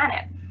on the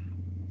planet.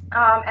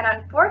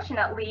 And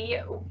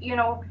unfortunately,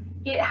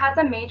 it has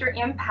a major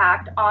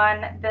impact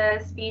on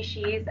the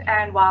species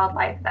and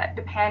wildlife that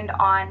depend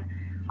on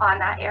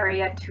that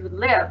area to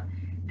live.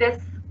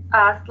 This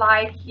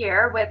slide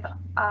here with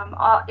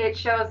it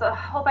shows a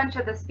whole bunch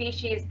of the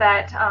species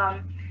that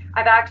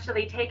I've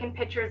actually taken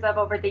pictures of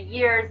over the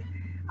years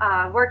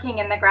working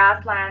in the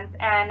grasslands,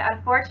 and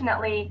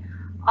unfortunately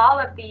all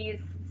of these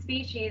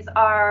species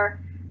are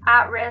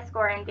at risk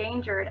or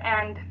endangered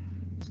and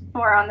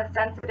or on the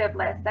sensitive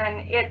list,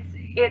 and it's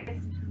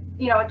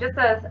just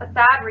a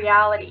sad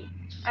reality.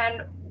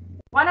 And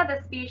one of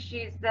the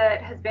species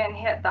that has been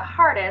hit the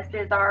hardest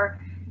is our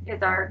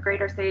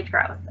greater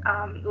sage-grouse.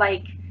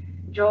 Like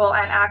Joel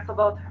and Axel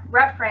both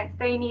referenced,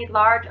 they need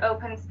large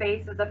open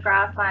spaces of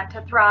grassland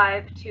to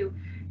thrive, to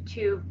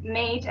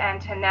mate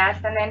and to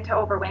nest, and then to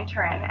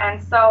overwinter in.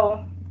 And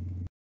so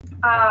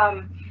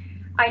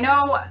I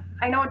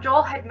know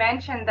Joel had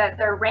mentioned that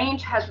their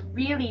range has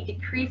really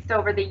decreased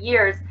over the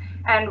years,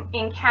 and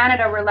in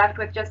Canada we're left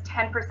with just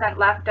 10%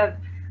 left of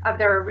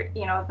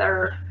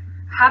their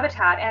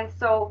habitat. And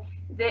so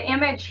the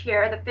image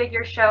here, the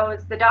figure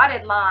shows the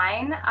dotted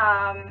line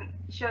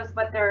shows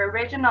what their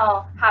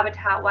original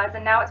habitat was,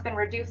 and now it's been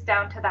reduced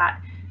down to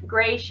that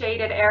gray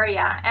shaded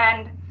area.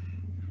 And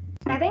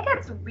I think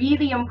it's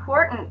really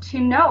important to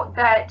note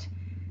that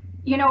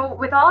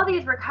with all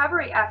these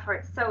recovery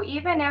efforts, so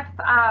even if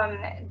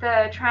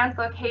the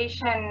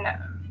translocation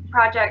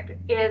project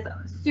is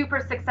super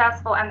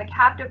successful and the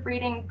captive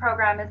breeding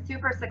program is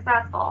super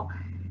successful,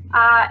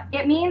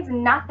 it means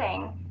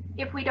nothing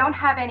if we don't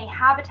have any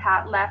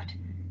habitat left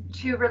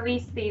to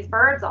release these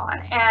birds on.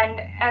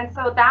 And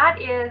so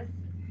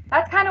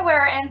that's kind of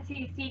where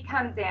NCC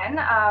comes in,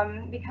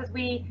 because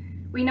we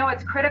know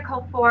it's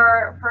critical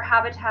for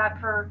habitat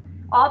for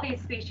all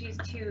these species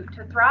to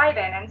thrive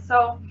in. And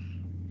so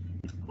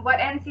what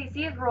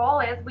NCC's role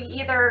is,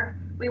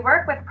 we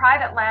work with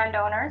private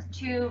landowners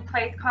to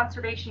place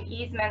conservation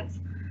easements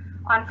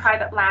on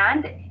private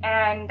land,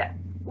 and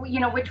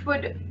which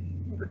would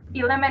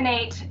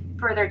eliminate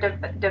further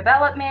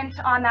development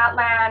on that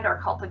land or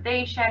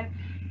cultivation,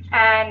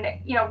 and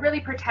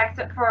really protects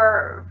it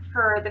for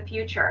the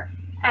future.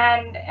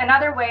 And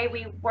another way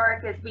we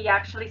work is we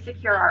actually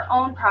secure our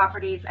own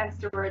properties and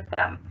steward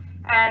them.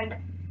 And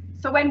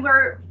so when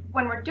we're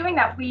doing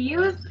that, we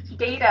use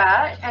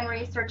data and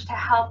research to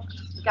help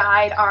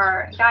guide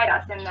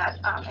us in that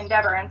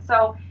endeavor. And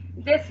so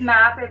this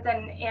map is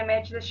an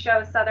image. This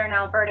shows southern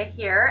Alberta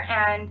here,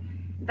 and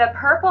the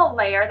purple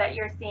layer that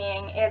you're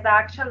seeing is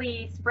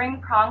actually spring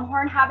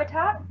pronghorn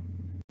habitat,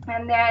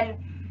 and then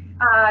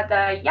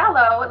the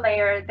yellow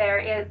layer there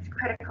is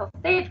critical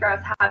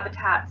sage-grouse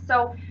habitat.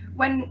 So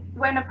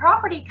when a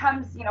property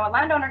comes, a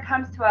landowner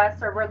comes to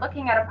us, or we're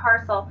looking at a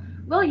parcel,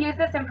 we'll use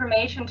this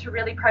information to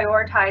really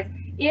prioritize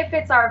if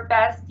it's our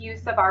best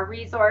use of our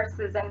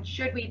resources, and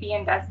should we be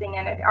investing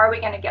in it? Are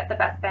we going to get the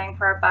best bang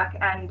for our buck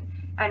and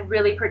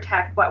really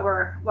protect what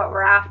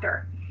we're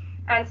after?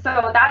 And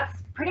so that's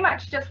pretty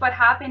much just what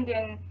happened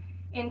in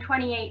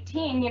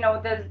 2018.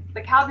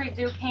 The Calgary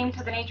Zoo came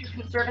to the Nature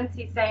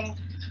Conservancy saying,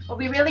 well,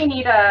 we really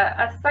need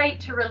a site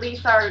to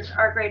release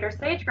our greater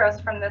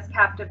sage-grouse from this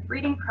captive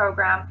breeding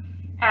program,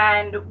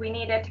 and we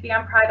need it to be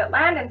on private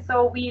land. And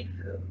so we've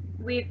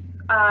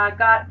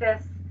got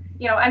this,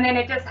 and then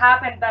it just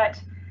happened that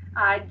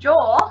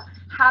Joel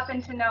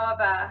happened to know of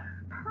a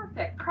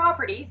perfect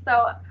property.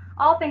 So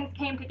all things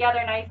came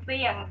together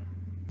nicely, and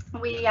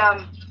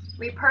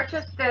we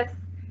purchased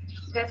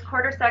this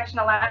quarter section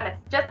of land.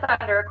 It's just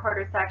under a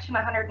quarter section,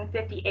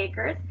 150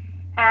 acres,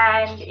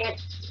 and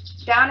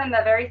it's down in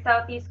the very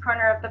southeast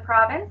corner of the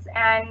province.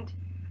 And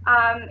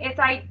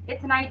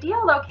it's an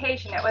ideal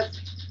location. It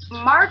was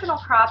marginal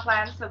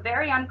cropland, so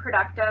very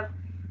unproductive,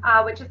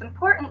 which is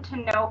important to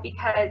note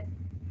because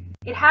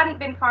it hadn't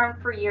been farmed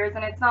for years,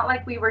 and it's not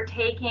like we were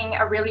taking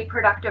a really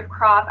productive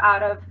crop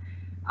out of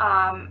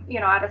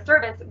out of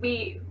service.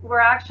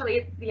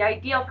 It's the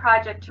ideal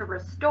project to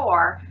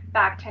restore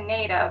back to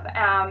native.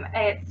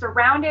 It's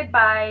surrounded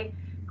by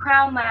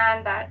crown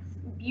land that's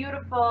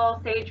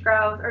beautiful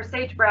sage-grouse or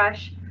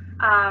sagebrush,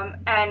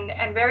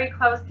 and very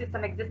close to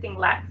some existing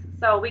lets.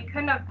 So we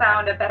couldn't have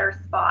found a better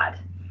spot.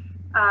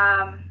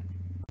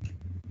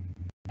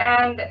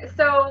 And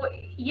so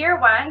year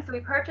one, so we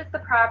purchased the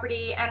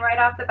property, and right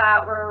off the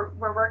bat, we're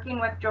working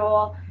with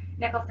Joel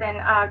Nicholson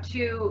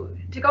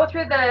to go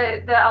through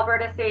the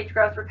Alberta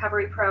Sage-Grouse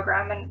Recovery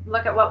Program and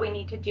look at what we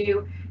need to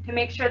do to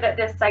make sure that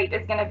this site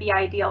is going to be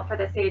ideal for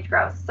the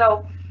sage-grouse.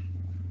 So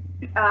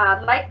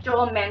like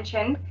Joel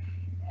mentioned,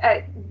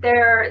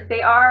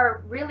 they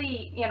are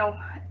really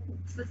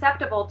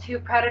susceptible to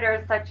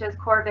predators such as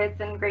corvids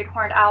and great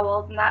horned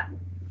owls and that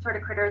sort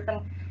of critters.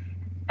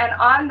 And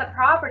on the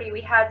property,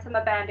 we had some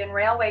abandoned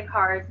railway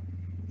cars.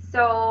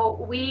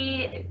 So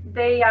we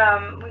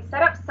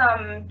set up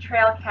some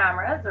trail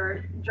cameras,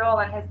 or Joel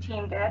and his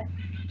team did,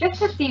 just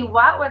to see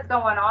what was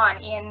going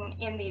on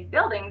in these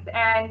buildings.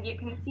 And you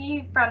can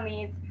see from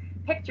these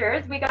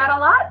pictures, we got a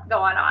lot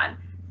going on.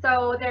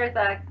 So there's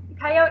a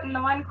coyote in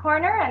the one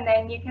corner, and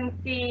then you can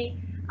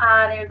see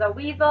there's a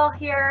weasel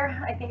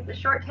here. I think it's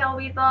a short-tailed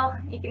weasel.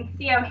 You can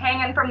see him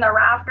hanging from the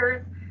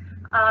rafters,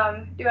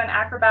 doing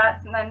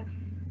acrobats. And then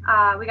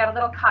we got a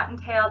little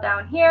cottontail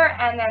down here,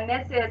 and then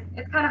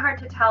it's kind of hard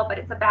to tell, but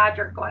it's a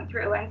badger going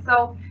through. And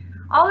so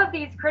all of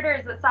these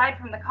critters, aside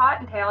from the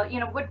cottontail,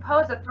 would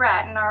pose a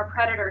threat and are a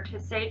predator to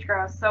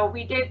sage-grouse. So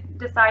we did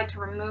decide to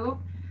remove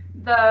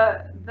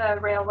the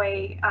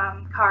railway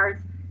cars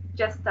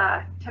just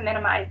to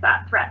minimize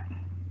that threat.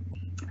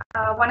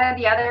 One of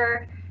the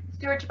other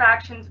stewardship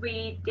actions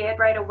we did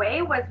right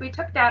away was we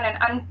took down an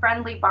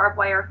unfriendly barbed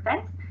wire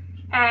fence,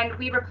 and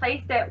we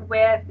replaced it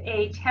with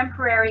a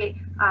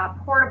temporary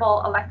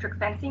portable electric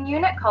fencing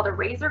unit called a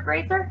razor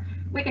grazer.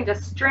 We can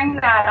just string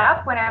that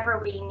up whenever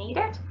we need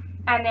it,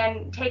 and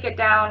then take it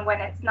down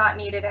when it's not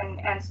needed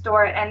and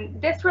store it.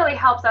 And this really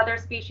helps other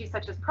species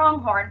such as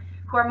pronghorn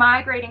who are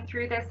migrating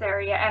through this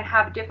area and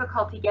have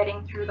difficulty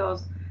getting through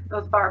those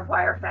barbed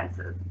wire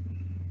fences.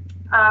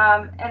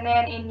 And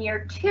then in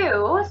year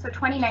two, so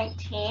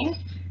 2019,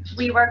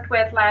 we worked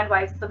with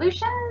Landwise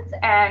Solutions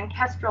and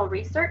Kestrel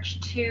Research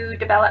to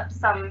develop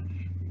some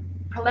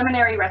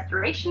preliminary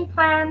restoration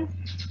plans.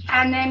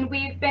 And then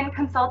we've been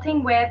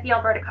consulting with the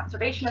Alberta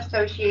Conservation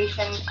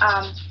Association.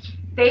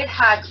 They've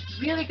had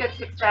really good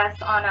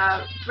success on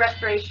a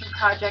restoration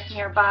project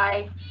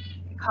nearby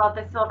called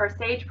the Silver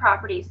Sage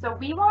property. So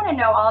we want to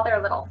know all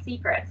their little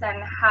secrets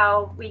and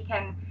how we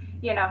can,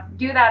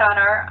 do that on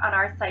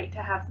our site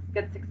to have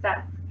good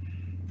success.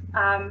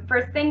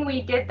 First thing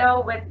we did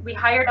though, we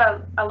hired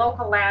a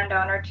local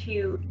landowner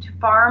to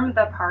farm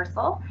the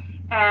parcel,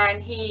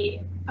 and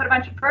he put a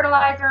bunch of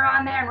fertilizer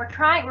on there,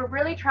 and we're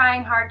really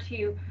trying hard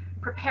to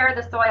prepare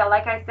the soil.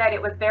 Like I said,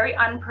 it was very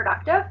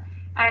unproductive,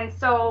 and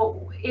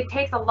so it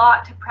takes a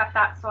lot to prep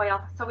that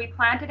soil. So we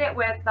planted it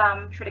with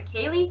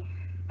triticale,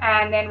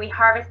 and then we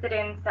harvested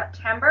in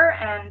September,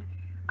 and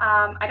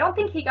I don't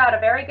think he got a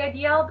very good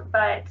yield,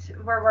 but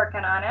we're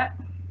working on it.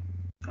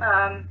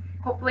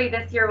 Hopefully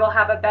this year we'll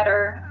have a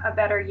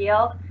better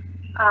yield.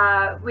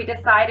 We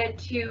decided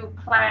to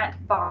plant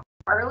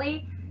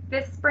barley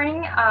this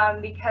spring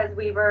because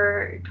we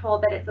were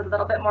told that it's a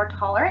little bit more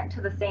tolerant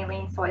to the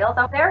saline soils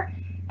out there.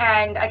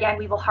 And again,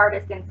 we will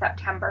harvest in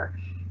September.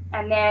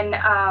 And then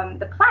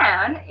the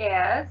plan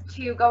is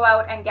to go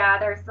out and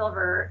gather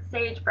silver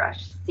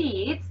sagebrush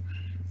seeds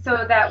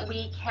so that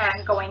we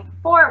can, going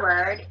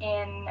forward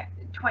in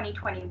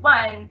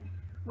 2021,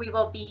 we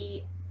will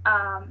be,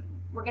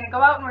 we're going to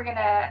go out and we're going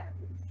to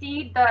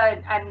seed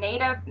a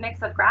native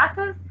mix of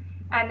grasses,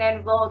 and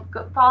then we'll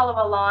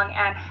follow along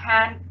and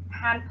hand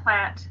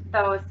plant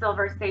those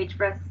silver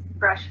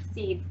sagebrush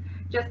seeds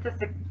just to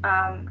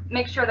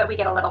make sure that we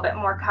get a little bit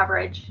more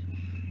coverage.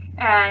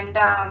 And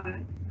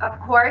of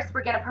course,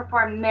 we're going to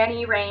perform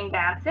many rain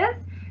dances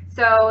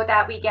so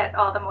that we get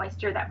all the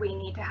moisture that we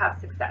need to have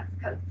success,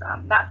 because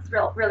that's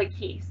really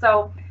key.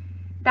 So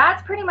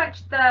that's pretty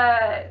much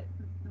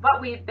what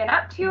we've been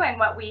up to and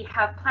what we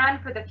have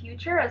planned for the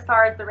future as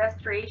far as the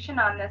restoration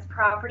on this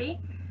property.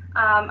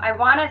 I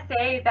want to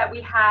say that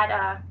we had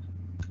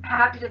I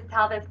have to just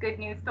tell this good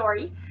news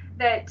story,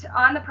 that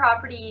on the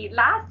property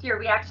last year,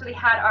 we actually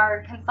had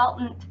our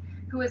consultant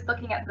who was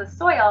looking at the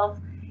soils.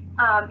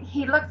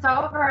 He looks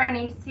over and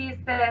he sees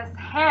this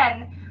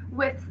hen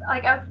with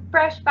like a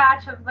fresh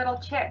batch of little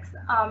chicks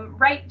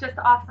right just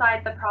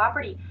offside the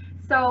property.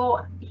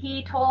 So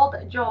he told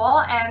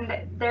Joel,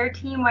 and their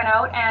team went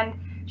out, and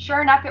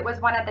sure enough, it was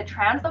one of the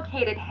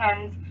translocated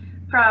hens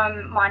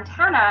from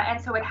Montana,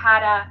 and so it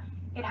had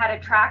a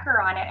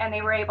tracker on it, and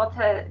they were able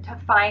to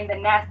find the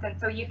nest. And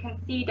so you can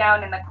see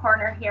down in the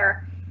corner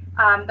here,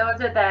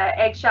 those are the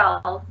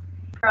eggshells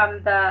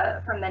from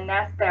the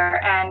nest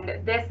there,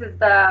 and this is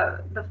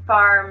the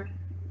farm.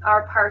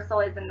 Our parcel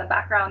is in the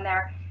background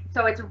there,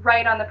 so it's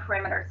right on the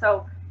perimeter.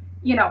 So,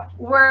 you know,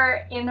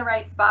 we're in the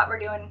right spot. We're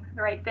doing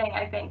the right thing,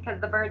 I think,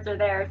 because the birds are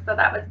there. So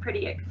that was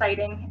pretty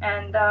exciting,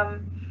 and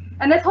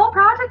this whole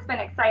project's been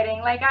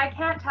exciting. Like, I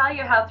can't tell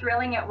you how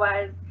thrilling it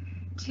was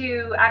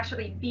to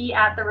actually be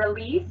at the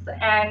release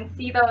and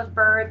see those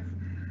birds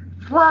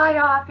fly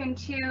off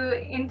into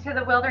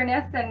the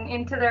wilderness and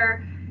into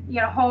their,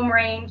 you know, home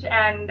range,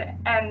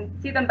 and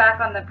see them back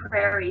on the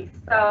prairie.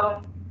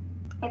 So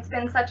it's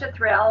been such a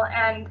thrill,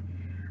 and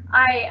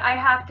I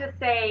have to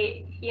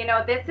say, you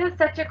know, this is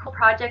such a cool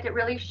project. It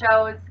really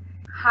shows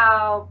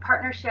how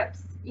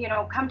partnerships, you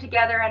know, come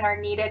together and are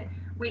needed.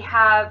 We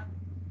have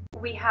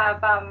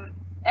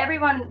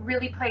everyone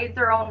really plays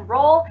their own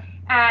role,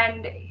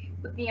 and,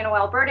 you know,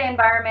 Alberta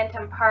Environment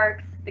and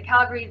Parks, the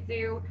Calgary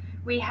Zoo,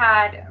 we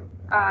had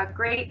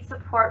great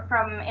support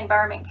from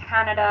Environment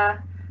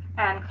Canada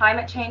and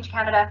Climate Change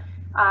Canada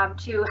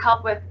to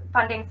help with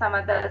funding some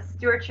of the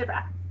stewardship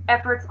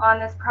efforts on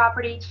this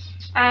property.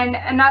 And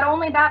not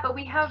only that, but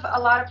we have a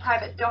lot of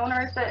private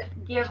donors that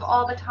give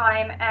all the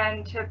time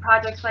and to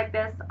projects like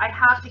this. I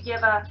have to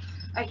give a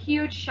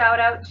huge shout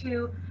out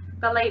to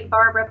the late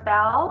Barbara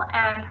Bell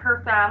and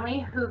her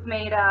family, who've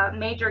made a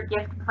major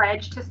gift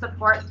pledge to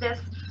support this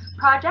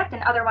project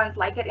and other ones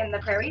like it in the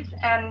prairies.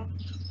 And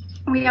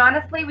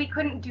we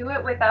couldn't do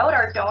it without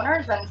our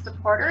donors and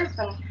supporters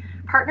and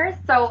partners.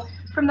 So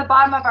from the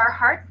bottom of our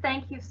hearts,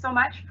 thank you so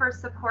much for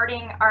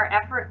supporting our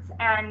efforts.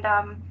 And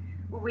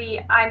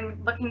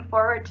I'm looking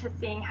forward to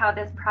seeing how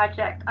this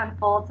project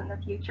unfolds in the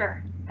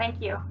future.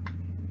 Thank you.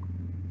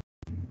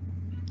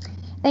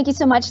 Thank you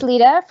so much,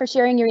 Lita, for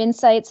sharing your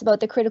insights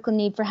about the critical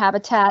need for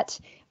habitat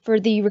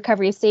for the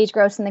recovery of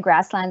sage-grouse in the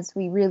grasslands.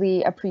 We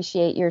really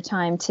appreciate your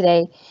time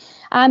today.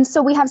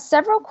 So we have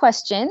several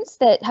questions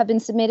that have been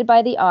submitted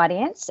by the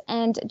audience.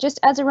 And just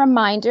as a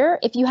reminder,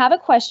 if you have a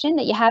question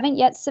that you haven't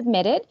yet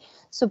submitted,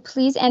 so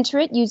please enter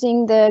it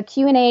using the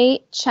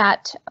Q&A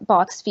chat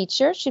box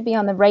feature. It should be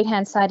on the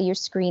right-hand side of your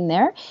screen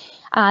there.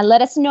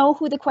 Let us know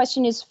who the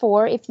question is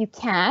for if you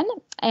can,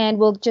 and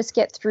we'll just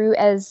get through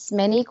as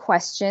many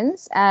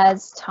questions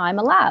as time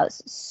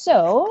allows.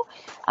 So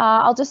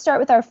I'll just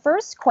start with our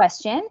first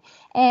question.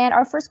 And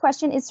our first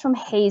question is from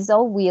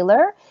Hazel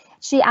Wheeler.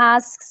 She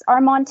asks, are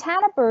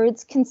Montana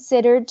birds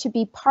considered to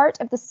be part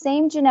of the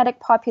same genetic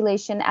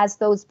population as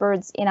those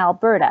birds in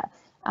Alberta?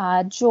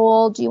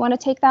 Joel, do you want to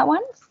take that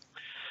one?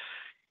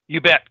 You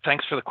bet.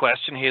 Thanks for the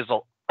question,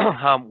 Hazel.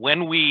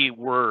 When we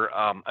were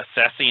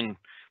assessing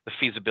the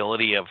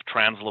feasibility of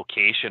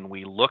translocation,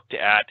 we looked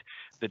at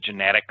the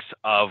genetics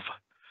of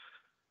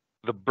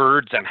the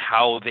birds and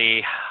how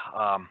they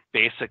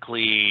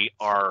basically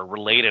are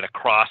related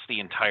across the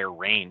entire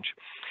range.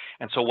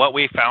 And so what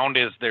we found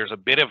is there's a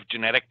bit of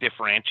genetic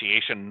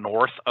differentiation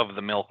north of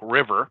the Milk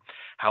River.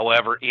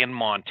 However, in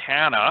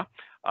Montana,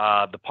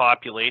 the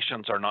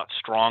populations are not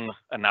strong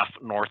enough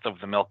north of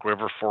the Milk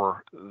River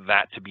for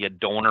that to be a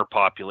donor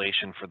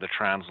population for the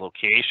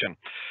translocation.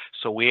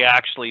 So we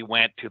actually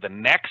went to the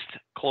next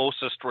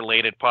closest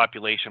related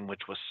population,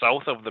 which was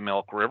south of the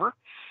Milk River.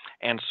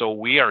 And so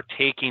we are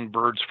taking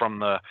birds from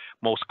the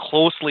most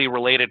closely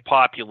related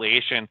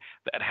population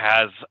that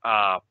has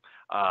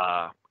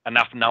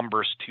enough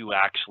numbers to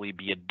actually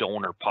be a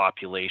donor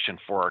population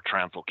for our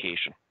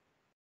translocation.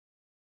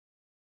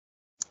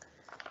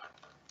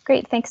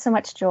 Great, thanks so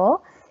much,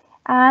 Joel.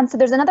 So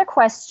there's another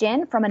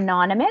question from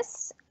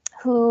Anonymous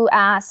who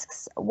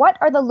asks, what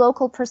are the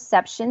local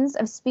perceptions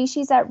of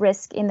species at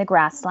risk in the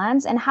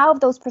grasslands, and how have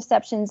those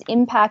perceptions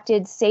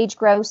impacted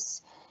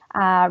sage-grouse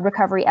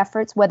recovery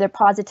efforts, whether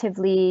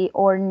positively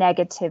or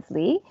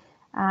negatively?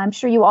 I'm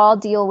sure you all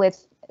deal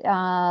with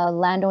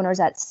landowners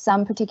at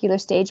some particular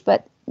stage,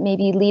 but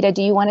maybe Lita,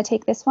 do you want to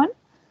take this one?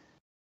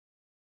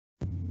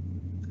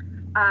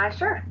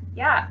 Sure,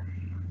 yeah.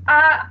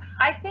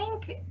 I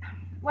think,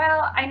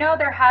 well, I know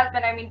there has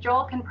been, I mean,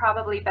 Joel can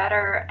probably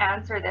better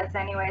answer this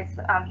anyways.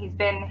 He's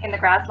been in the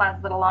grasslands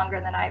a little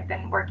longer than I've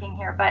been working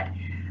here, but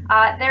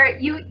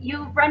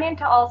you run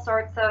into all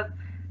sorts of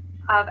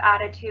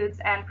attitudes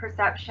and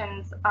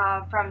perceptions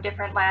from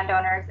different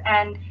landowners.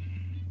 And,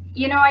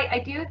 you know,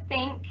 I do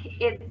think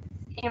it's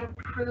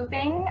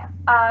improving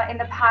in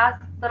the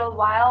past little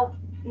while,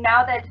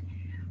 now that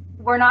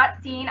we're not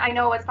seeing, I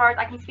know as far as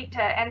I can speak to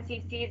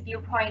NCC's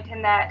viewpoint,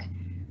 in that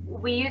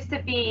we used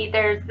to be,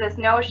 there's this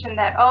notion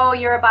that, oh,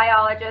 you're a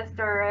biologist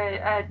or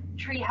a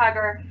tree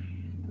hugger,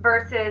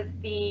 versus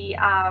the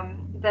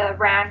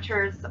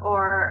ranchers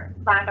or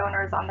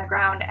landowners on the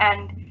ground.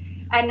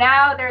 And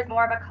now there's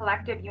more of a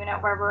collective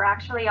unit where we're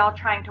actually all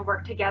trying to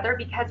work together,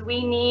 because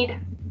we need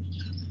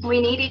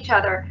each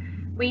other.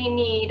 We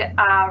need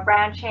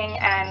ranching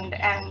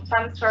and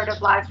some sort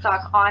of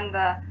livestock on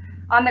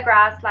the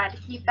grassland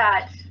to keep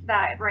that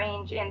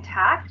range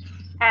intact.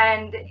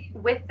 And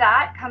with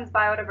that comes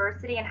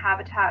biodiversity and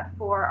habitat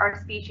for our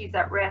species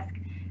at risk.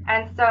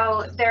 And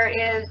so there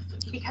is,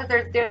 because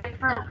there's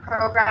different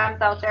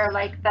programs out there,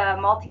 like the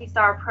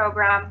multi-star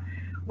program,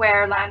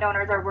 where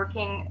landowners are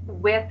working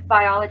with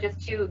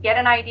biologists to get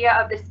an idea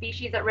of the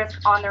species at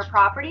risk on their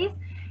properties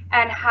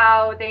and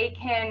how they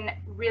can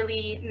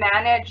really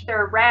manage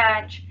their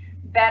ranch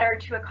better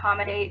to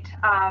accommodate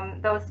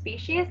those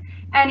species.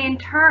 And in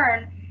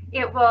turn,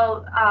 it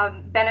will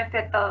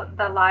benefit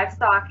the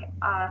livestock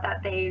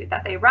that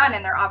they run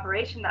and their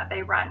operation that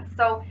they run.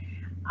 So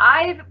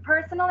I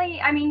personally,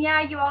 I mean,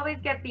 yeah, you always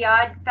get the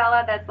odd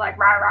fella that's like,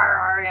 rah, rah,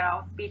 rah, you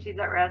know, species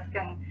at risk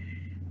and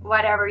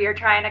whatever, you're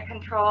trying to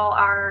control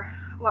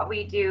what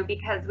we do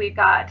because we've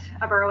got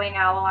a burrowing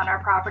owl on our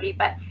property.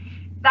 But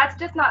that's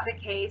just not the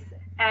case.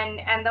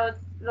 And those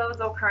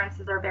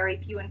occurrences are very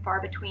few and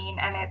far between.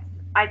 And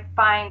I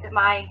find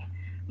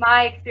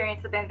my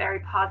experience have been very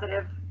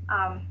positive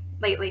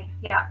lately.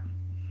 Yeah.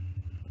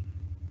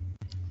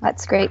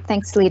 That's great.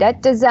 Thanks, Lita.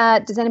 Does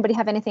anybody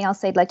have anything else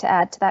they'd like to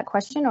add to that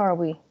question, or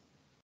are you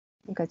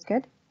guys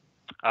good?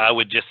 I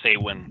would just say,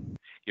 when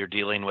you're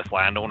dealing with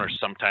landowners,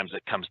 sometimes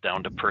it comes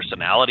down to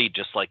personality,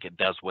 just like it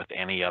does with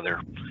any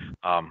other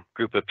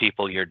group of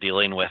people you're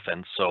dealing with.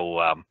 And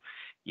so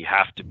you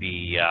have to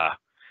be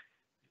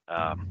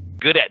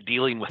good at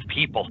dealing with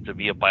people to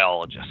be a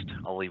biologist.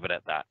 I'll leave it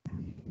at that.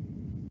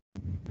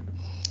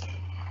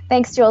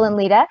 Thanks, Joel and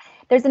Lita.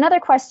 There's another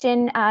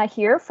question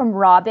here from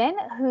Robin,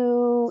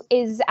 who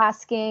is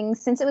asking,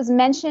 since it was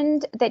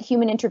mentioned that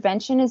human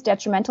intervention is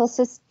detrimental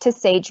to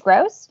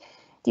sage-grouse,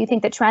 do you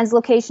think that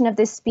translocation of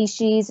this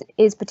species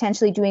is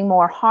potentially doing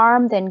more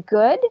harm than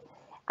good?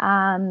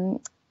 And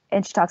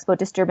she talks about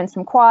disturbance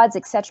from quads,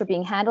 etc.,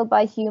 being handled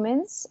by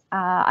humans.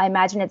 I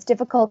imagine it's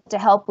difficult to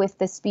help with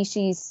the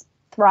species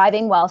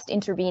thriving whilst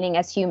intervening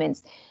as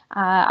humans.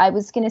 I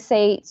was going to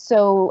say,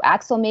 so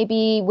Axel,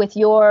 maybe with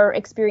your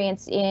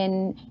experience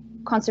in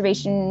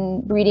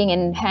conservation breeding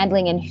and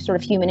handling and sort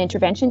of human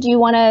intervention, do you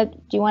want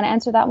to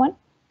answer that one?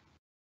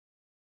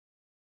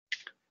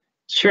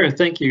 Sure,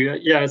 thank you.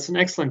 Yeah, it's an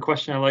excellent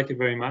question. I like it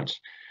very much.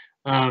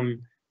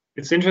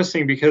 It's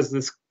interesting because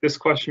this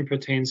question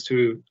pertains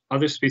to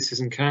other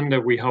species in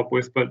Canada we help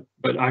with, but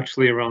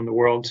actually around the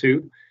world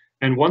too.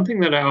 And one thing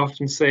that I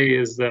often say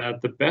is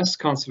that the best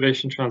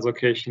conservation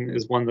translocation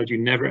is one that you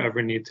never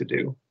ever need to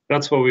do.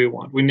 That's what we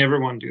want. We never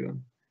want to do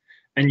them.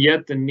 And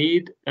yet the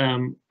need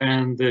and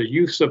the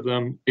use of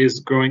them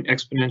is growing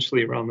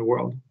exponentially around the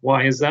world.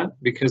 Why is that?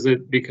 Because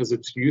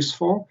it's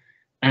useful,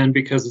 and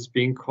because it's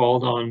being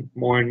called on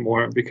more and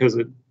more, because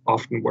it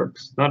often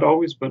works. Not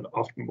always, but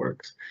often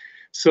works.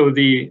 So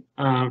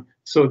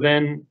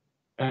then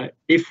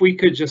if we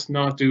could just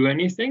not do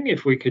anything,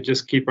 if we could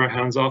just keep our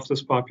hands off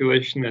this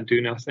population and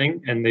do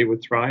nothing, and they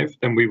would thrive,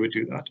 then we would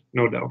do that,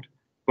 no doubt.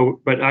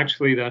 But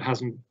actually that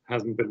hasn't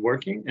been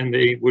working, and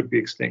they would be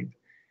extinct.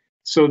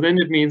 So then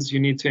it means you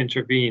need to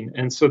intervene.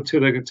 And so to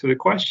the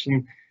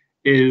question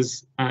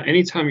is,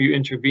 anytime you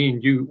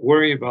intervene, you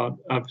worry about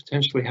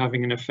potentially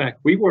having an effect.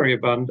 We worry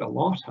about it a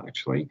lot,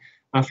 actually.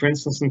 For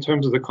instance, in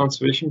terms of the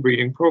conservation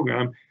breeding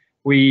program,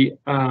 we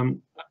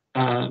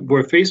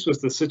were faced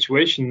with the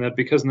situation that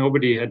because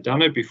nobody had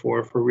done it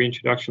before for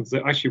reintroductions,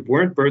 there actually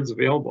weren't birds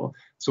available.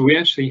 So we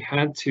actually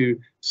had to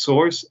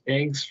source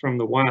eggs from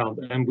the wild,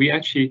 and we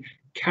actually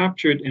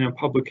captured in a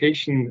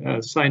publication,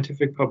 a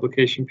scientific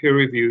publication,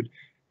 peer-reviewed,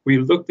 we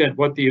looked at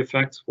what the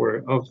effects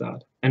were of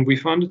that. And we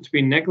found it to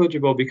be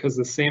negligible because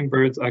the same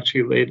birds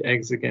actually laid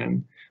eggs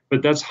again.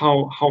 But that's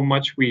how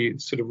much we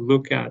sort of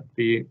look at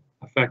the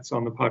effects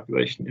on the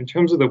population. In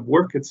terms of the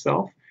work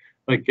itself,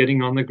 like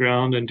getting on the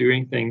ground and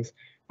doing things,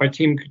 our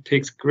team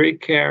takes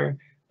great care,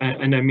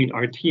 and I mean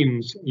our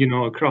teams, you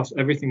know, across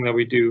everything that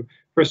we do,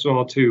 first of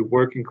all, to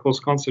work in close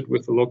concert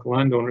with the local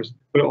landowners,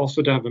 but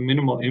also to have a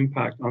minimal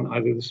impact on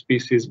either the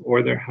species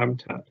or their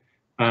habitat.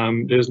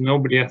 There's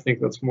nobody, I think,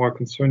 that's more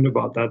concerned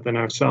about that than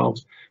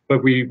ourselves,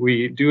 but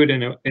we do it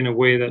in a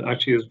way that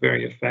actually is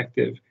very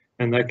effective,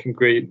 and that can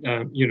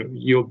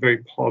yield very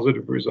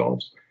positive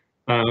results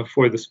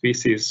for the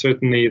species.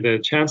 Certainly, the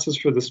chances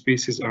for the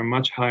species are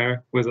much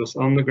higher with us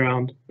on the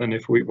ground than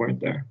if we weren't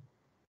there.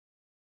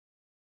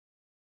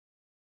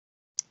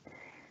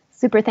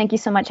 Super, thank you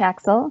so much,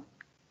 Axel.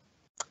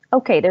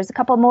 Okay, there's a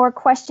couple more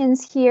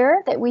questions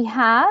here that we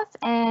have,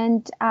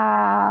 and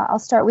I'll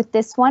start with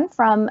this one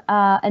from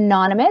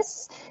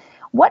Anonymous.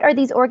 What are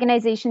these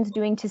organizations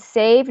doing to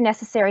save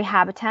necessary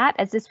habitat,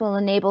 as this will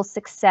enable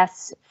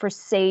success for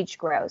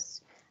sage-grouse?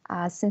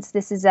 Since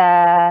this is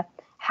a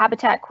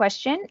habitat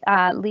question,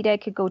 Lita,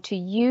 could go to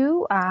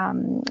you,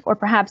 or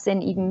perhaps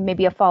in even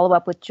maybe a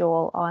follow-up with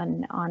Joel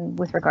on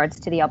with regards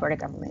to the Alberta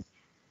government.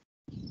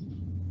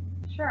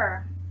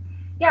 Sure.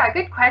 Yeah,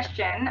 good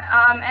question.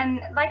 And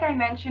like I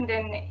mentioned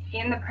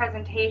in the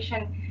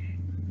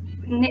presentation,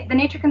 the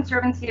Nature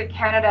Conservancy of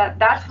Canada,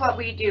 that's what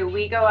we do.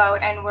 We go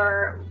out and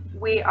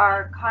we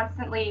are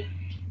constantly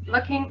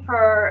looking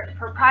for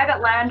private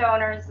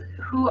landowners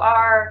who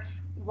are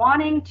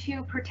wanting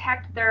to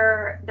protect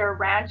their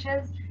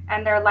ranches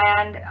and their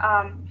land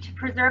to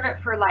preserve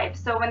it for life.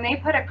 So when they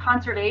put a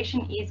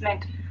conservation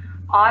easement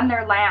on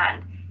their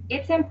land,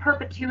 it's in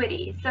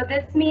perpetuity. So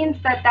this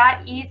means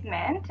that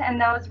easement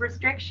and those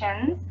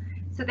restrictions,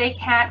 so they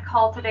can't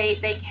cultivate,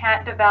 they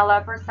can't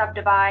develop or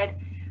subdivide,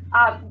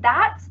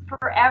 that's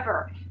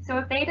forever. So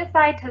if they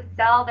decide to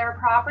sell their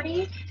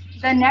property,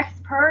 the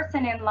next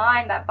person in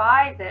line that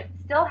buys it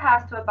still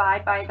has to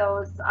abide by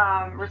those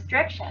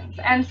restrictions.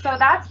 And so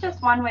that's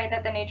just one way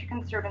that the Nature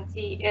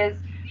Conservancy is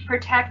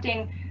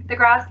protecting the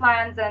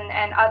grasslands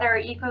and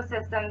other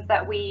ecosystems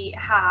that we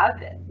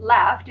have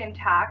left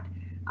intact.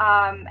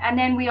 And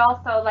then we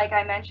also, like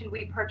I mentioned,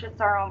 we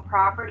purchase our own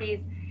properties,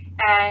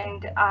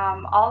 and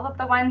all of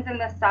the ones in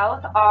the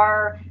south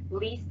are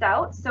leased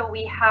out. So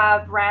we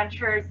have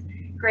ranchers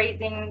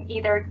grazing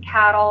either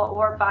cattle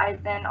or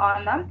bison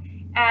on them.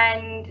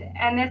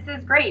 And this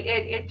is great.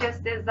 It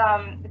just is,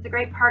 it's a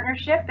great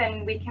partnership,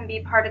 and we can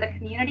be part of the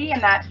community,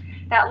 and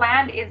that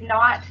land is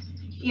not,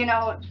 you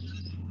know,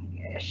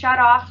 shut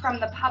off from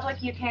the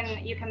public. You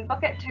can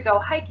book it to go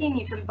hiking,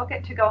 you can book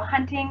it to go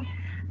hunting,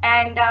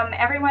 and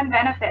everyone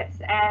benefits.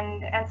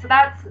 And so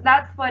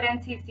that's what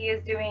NCC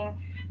is doing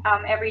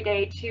every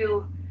day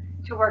to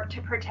work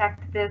to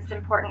protect this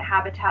important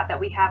habitat that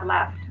we have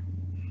left.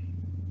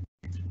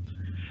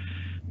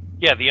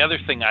 Yeah, the other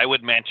thing I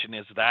would mention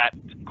is that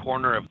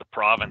corner of the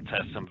province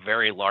has some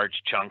very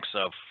large chunks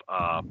of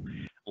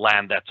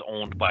land that's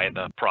owned by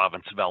the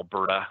province of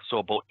Alberta. So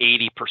about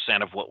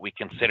 80% of what we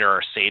consider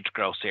our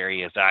sage-grouse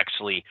area is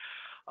actually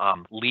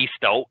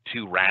leased out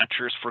to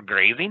ranchers for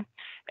grazing.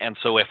 And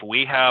so if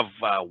we have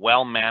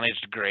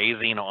well-managed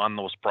grazing on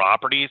those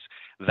properties,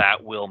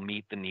 that will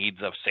meet the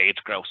needs of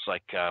sage-grouse.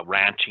 Like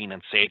ranching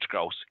and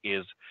sage-grouse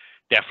is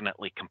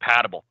definitely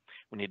compatible.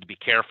 We need to be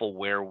careful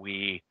where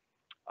we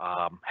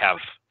have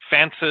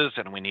fences,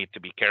 and we need to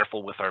be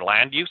careful with our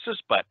land uses,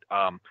 but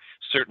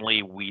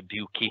certainly we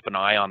do keep an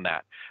eye on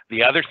that.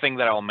 The other thing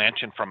that I'll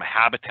mention from a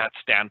habitat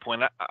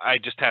standpoint, I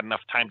just had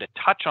enough time to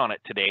touch on it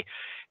today.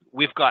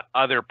 We've got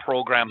other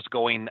programs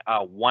going.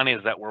 One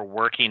is that we're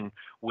working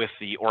with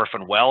the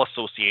Orphan Well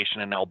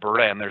Association in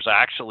Alberta, and there's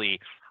actually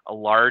a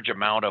large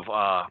amount of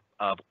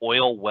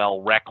oil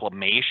well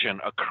reclamation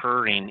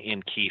occurring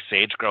in key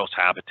sage-grouse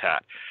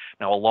habitat.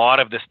 Now, a lot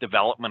of this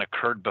development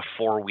occurred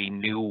before we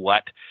knew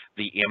what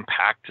the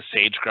impact to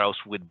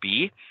sage-grouse would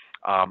be.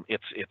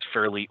 It's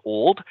fairly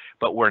old,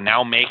 but we're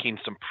now making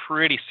some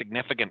pretty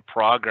significant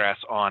progress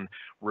on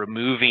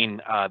removing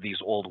these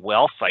old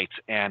well sites,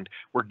 and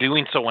we're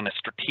doing so in a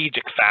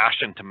strategic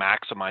fashion to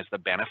maximize the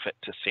benefit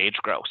to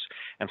sage-grouse.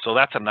 And so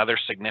that's another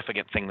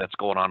significant thing that's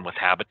going on with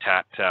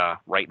habitat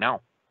right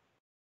now.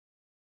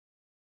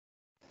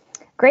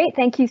 Great,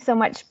 thank you so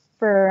much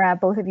for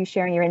both of you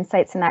sharing your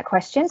insights in that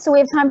question. So we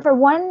have time for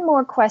one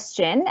more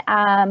question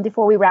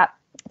before we wrap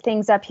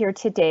things up here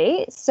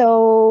today.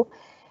 So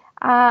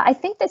I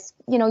think this,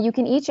 you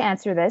can each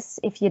answer this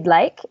if you'd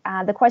like.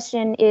 The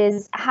question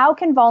is, how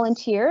can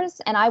volunteers,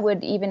 and I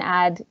would even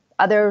add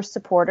other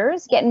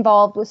supporters, get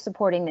involved with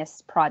supporting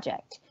this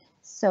project?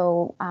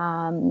 So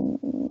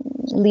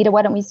Lita,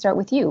 why don't we start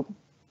with you?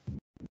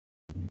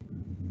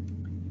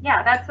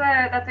 Yeah, that's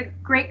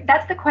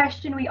the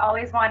question we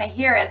always want to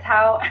hear is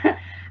how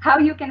how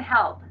you can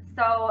help.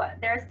 So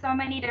there's so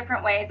many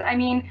different ways. I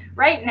mean,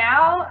 right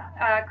now,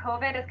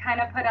 COVID has kind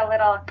of put a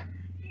little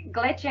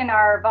glitch in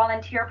our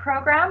volunteer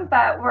program,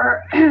 but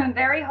we're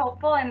very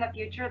hopeful in the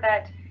future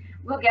that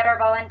we'll get our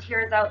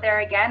volunteers out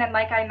there again. And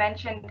like I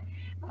mentioned,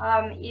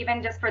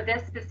 even just for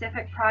this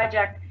specific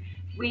project,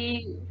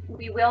 we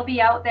will be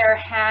out there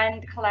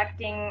hand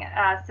collecting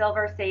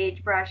silver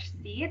sagebrush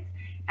seeds.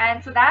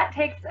 And so that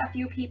takes a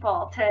few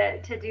people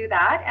to do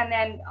that, and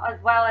then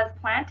as well as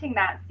planting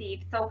that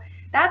seed. So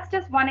that's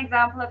just one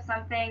example of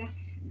something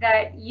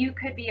that you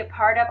could be a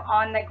part of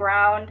on the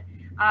ground.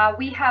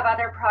 We have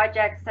other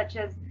projects such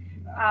as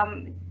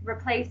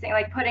replacing,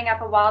 like putting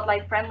up a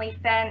wildlife friendly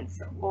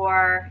fence,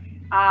 or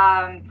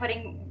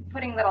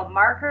putting little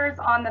markers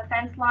on the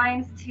fence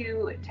lines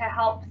to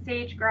help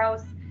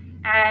sage-grouse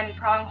and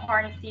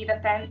pronghorn see the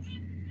fence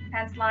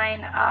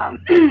line.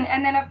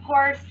 And then of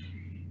course,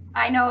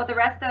 I know the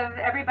rest of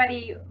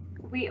everybody,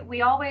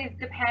 we always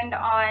depend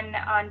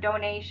on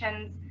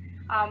donations.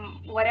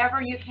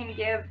 Whatever you can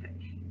give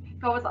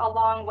goes a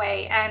long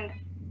way. And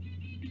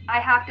I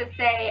have to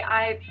say,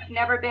 I've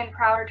never been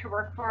prouder to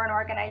work for an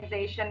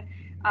organization.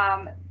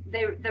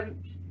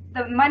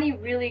 The money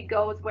really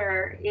goes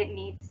where it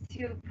needs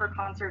to for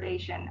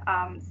conservation.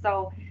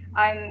 So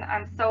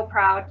I'm so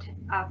proud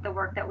of the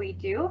work that we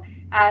do,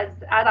 as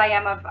I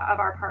am of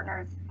our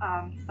partners.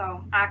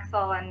 So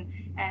Axel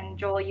and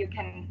Joel, you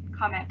can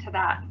comment to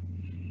that.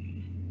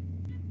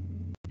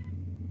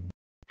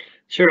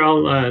 Sure,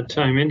 I'll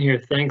chime in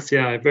here. Thanks.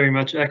 Yeah, I very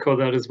much echo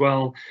that as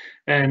well.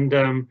 And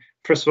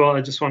first of all,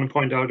 I just want to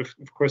point out,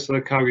 of course,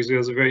 that Calgary Zoo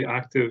has a very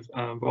active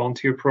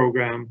volunteer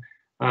program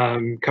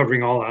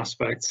covering all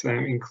aspects,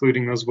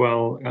 including as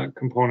well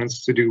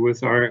components to do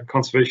with our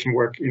conservation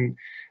work in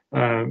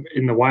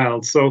the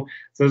wild. So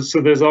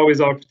there's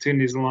always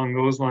opportunities along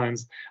those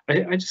lines.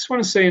 I just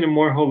want to say in a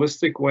more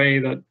holistic way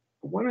that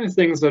one of the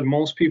things that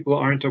most people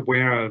aren't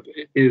aware of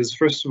is,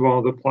 first of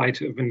all, the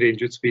plight of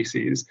endangered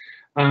species.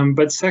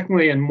 But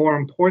secondly, and more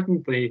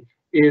importantly,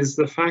 is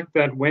the fact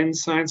that when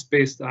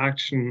science-based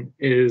action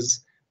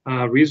is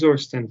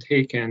resourced and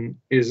taken,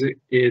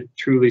 it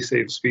truly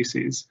saves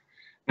species.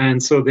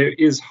 And so there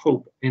is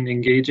hope in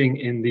engaging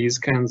in these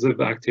kinds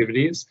of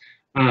activities.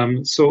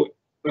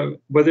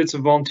 Whether it's a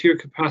volunteer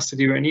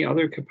capacity or any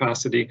other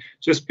capacity,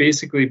 just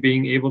basically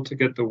being able to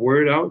get the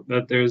word out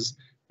that there's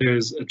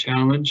a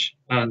challenge.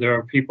 There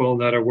are people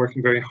that are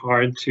working very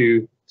hard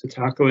to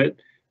tackle it,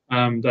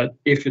 that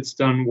if it's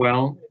done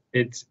well,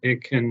 it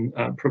can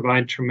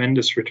provide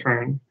tremendous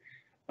return,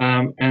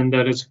 and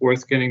that it's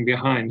worth getting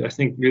behind. I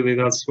think really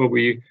that's what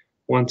we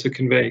want to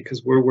convey,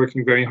 because we're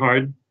working very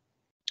hard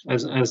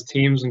as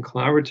teams and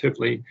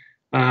collaboratively,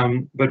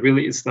 but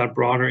really it's that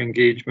broader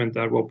engagement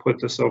that will put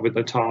this over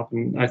the top,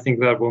 and I think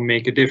that will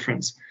make a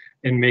difference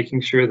in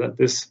making sure that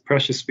this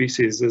precious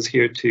species is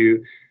here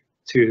to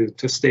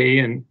stay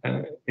in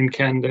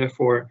Canada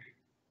for,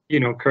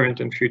 current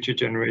and future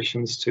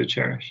generations to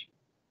cherish.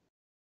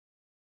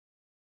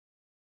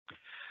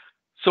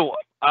 So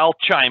I'll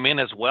chime in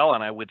as well,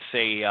 and I would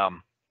say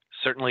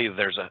certainly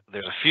there's a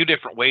few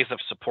different ways of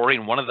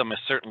supporting. One of them is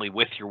certainly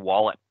with your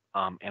wallet,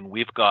 and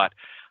we've got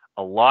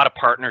a lot of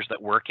partners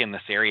that work in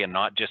this area,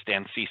 not just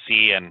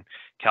NCC and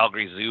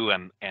Calgary Zoo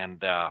and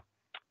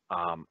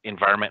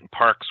Environment and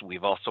Parks.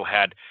 We've also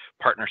had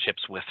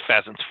partnerships with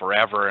Pheasants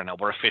Forever and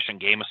Alberta Fish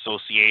and Game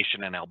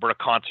Association and Alberta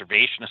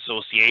Conservation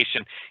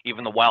Association.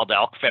 Even the Wild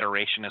Elk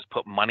Federation has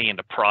put money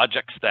into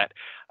projects that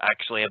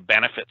actually have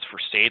benefits for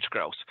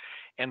sage-grouse.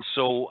 And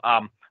so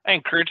I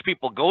encourage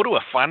people, go to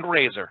a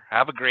fundraiser,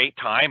 have a great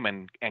time,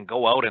 and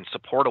go out and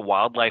support a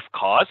wildlife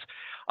cause.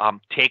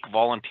 Take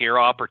volunteer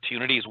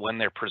opportunities when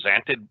they're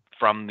presented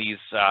from these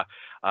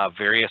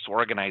various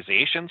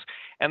organizations.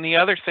 And the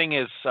other thing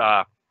is,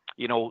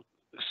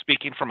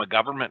 speaking from a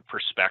government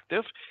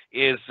perspective,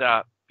 is,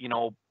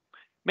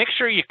 make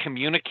sure you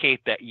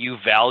communicate that you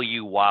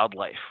value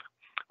wildlife.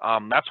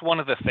 That's one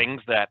of the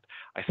things that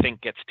I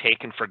think gets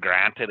taken for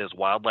granted as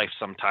wildlife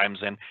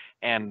sometimes,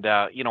 and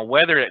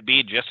whether it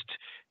be just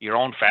your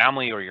own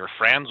family or your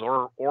friends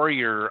or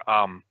your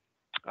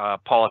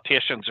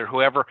politicians or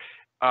whoever,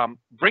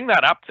 bring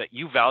that up, that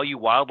you value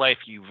wildlife,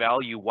 you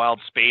value wild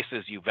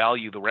spaces, you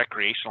value the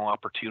recreational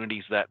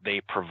opportunities that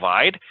they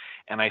provide.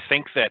 And I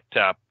think that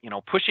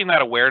pushing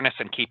that awareness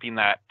and keeping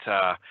that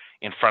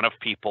in front of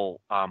people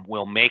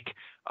will make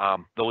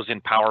those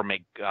in power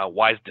make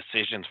wise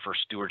decisions for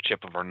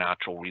stewardship of our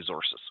natural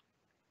resources.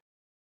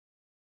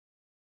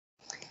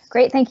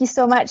 Great, thank you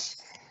so much.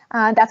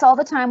 That's all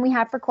the time we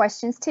have for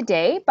questions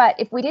today, but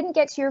if we didn't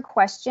get to your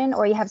question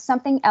or you have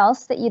something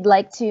else that you'd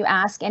like to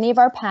ask any of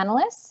our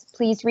panelists,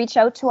 please reach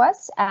out to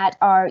us at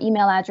our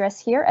email address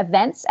here,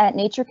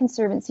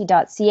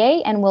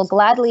 events@natureconservancy.ca, and we'll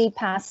gladly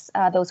pass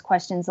those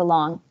questions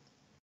along.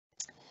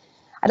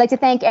 I'd like to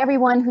thank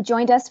everyone who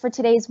joined us for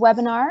today's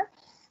webinar.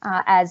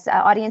 as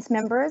audience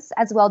members.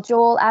 As well,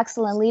 Joel,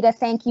 Axel, and Lita,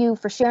 thank you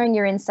for sharing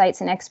your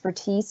insights and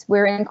expertise.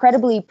 We're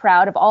incredibly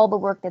proud of all the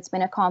work that's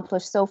been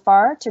accomplished so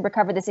far to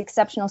recover this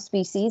exceptional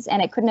species,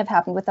 and it couldn't have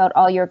happened without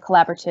all your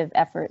collaborative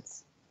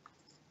efforts.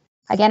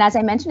 Again, as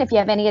I mentioned, if you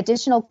have any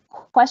additional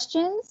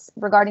questions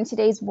regarding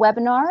today's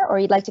webinar or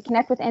you'd like to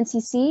connect with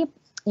NCC,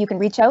 you can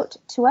reach out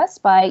to us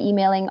by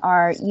emailing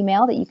our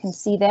email that you can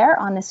see there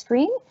on the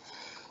screen.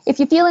 If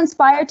you feel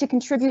inspired to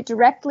contribute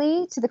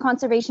directly to the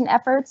conservation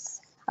efforts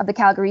of the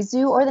Calgary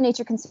Zoo or the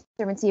Nature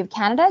Conservancy of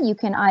Canada, you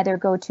can either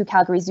go to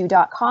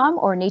calgaryzoo.com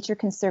or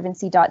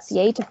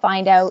natureconservancy.ca to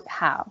find out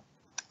how.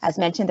 As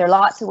mentioned, there are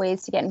lots of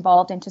ways to get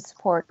involved and to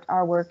support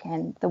our work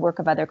and the work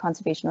of other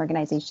conservation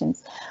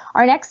organizations.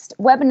 Our next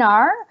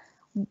webinar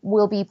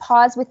will be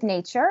Pause with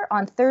Nature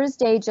on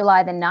Thursday,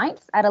 July the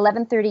 9th at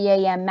 11:30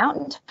 a.m.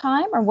 Mountain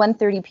Time or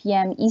 1:30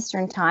 p.m.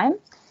 Eastern Time.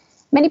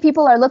 Many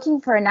people are looking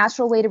for a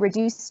natural way to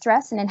reduce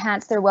stress and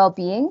enhance their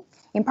well-being.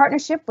 In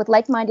partnership with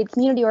like-minded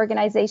community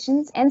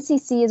organizations,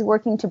 NCC is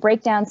working to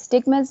break down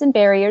stigmas and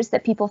barriers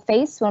that people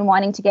face when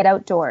wanting to get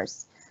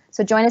outdoors.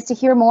 So join us to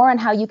hear more on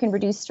how you can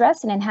reduce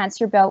stress and enhance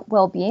your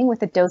well-being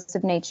with a dose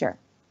of nature.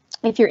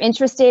 If you're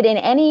interested in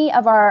any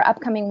of our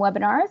upcoming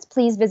webinars,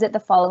 please visit the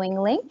following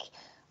link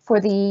for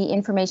the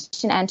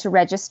information and to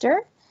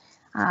register.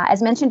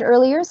 As mentioned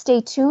earlier, stay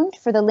tuned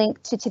for the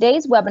link to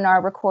today's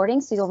webinar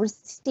recording, so you'll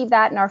receive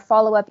that in our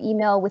follow-up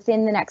email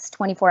within the next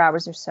 24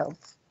 hours or so.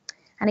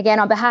 And again,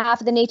 on behalf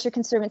of the Nature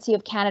Conservancy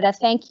of Canada,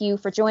 thank you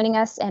for joining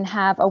us and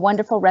have a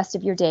wonderful rest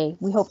of your day.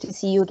 We hope to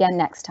see you again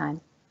next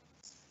time.